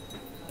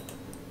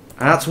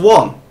 And that's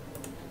one.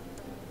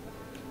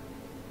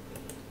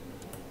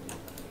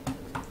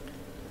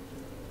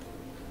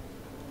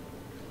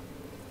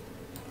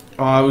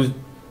 Oh, I was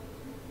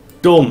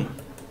done.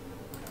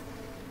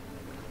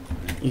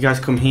 You guys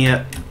come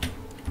here.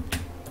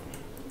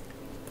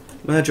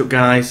 Merge up,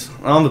 guys.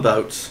 On the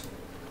boats.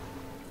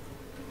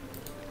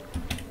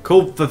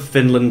 Call for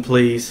Finland,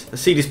 please. The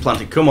seed is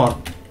planted. Come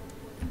on.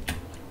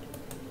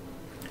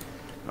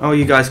 Oh,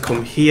 you guys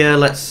come here.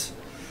 Let's...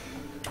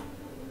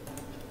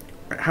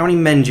 How many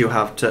men do you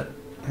have to...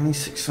 Only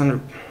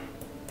 600...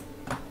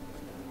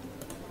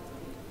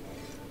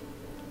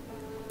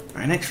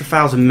 An extra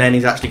 1,000 men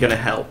is actually going to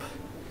help.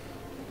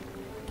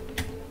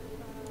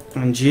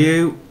 And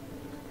you...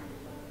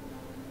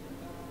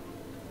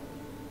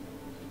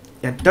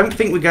 Yeah, don't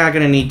think we are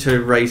going to need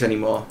to raise any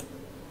more.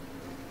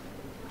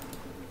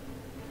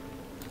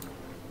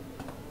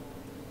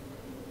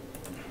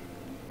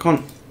 Come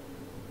on.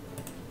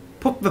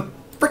 Put the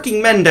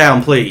freaking men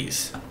down,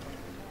 please.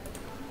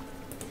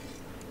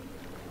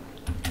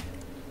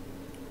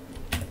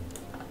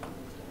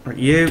 Right,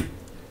 you.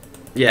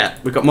 Yeah,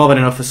 we've got more than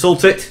enough.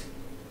 Assault it.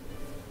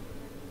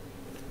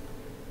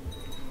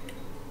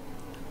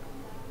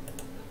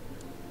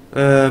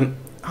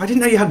 I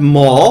didn't know you had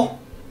more.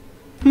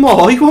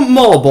 More? You want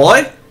more,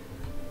 boy?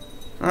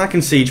 I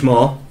can siege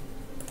more.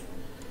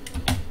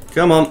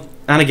 Come on.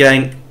 And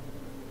again.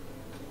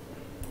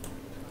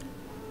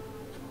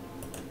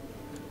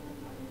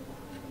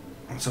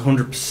 That's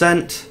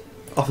 100%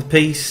 off a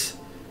piece.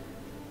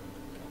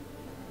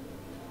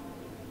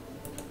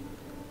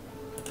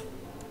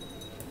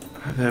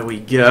 There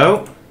we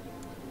go.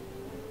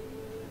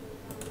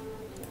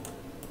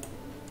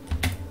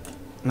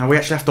 Now we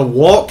actually have to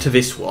walk to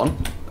this one.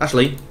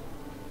 Actually,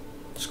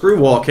 screw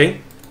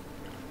walking.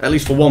 At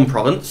least for one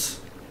province.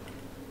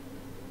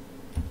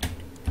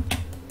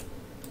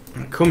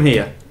 Come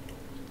here.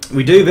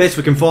 We do this,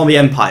 we can form the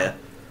empire.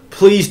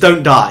 Please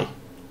don't die.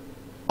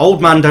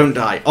 Old man, don't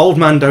die. Old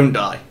man, don't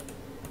die.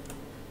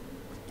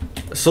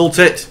 Assault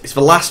it. It's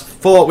the last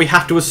fort we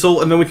have to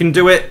assault and then we can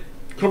do it.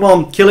 Come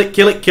on, kill it,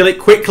 kill it, kill it,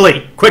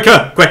 quickly.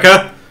 Quicker,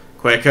 quicker,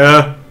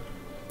 quicker.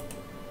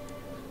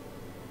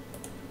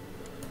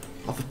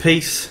 Offer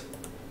peace.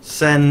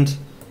 Send.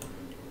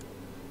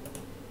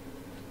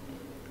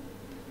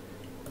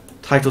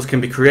 Titles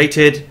can be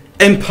created.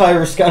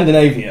 Empire of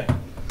Scandinavia.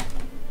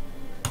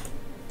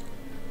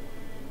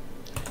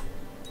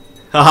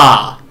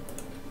 Haha.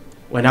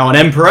 We're now an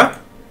emperor.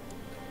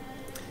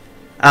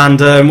 And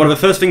one of the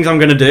first things I'm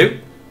going to do...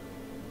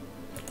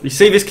 You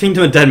see this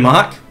Kingdom of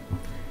Denmark?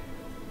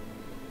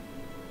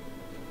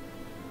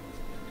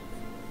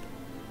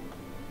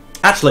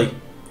 Actually,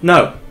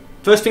 no.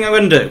 First thing I'm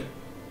going to do...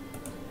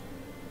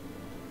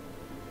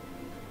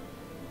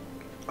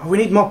 Oh, we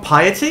need more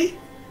piety?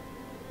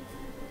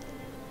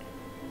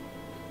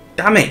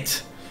 Damn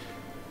it.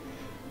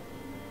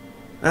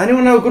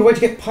 Anyone know a good way to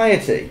get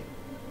piety?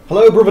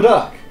 Hello, Brother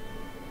Duck.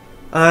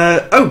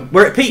 Oh,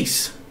 we're at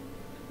peace.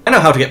 I know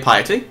how to get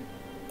piety.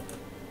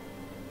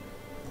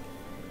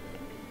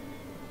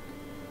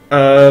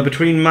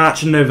 Between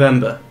March and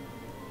November.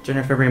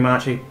 January, February,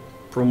 March,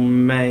 April,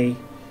 May.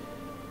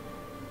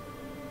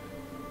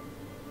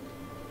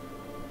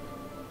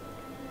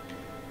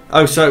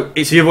 Oh, so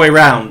it's the other way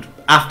round.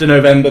 After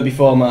November,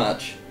 before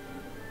March.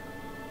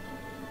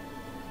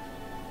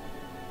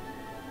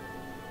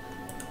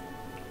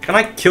 Can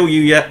I kill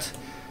you yet?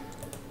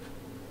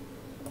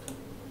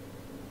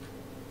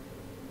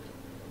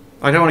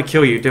 I don't want to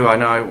kill you, do I?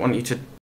 No, I want you to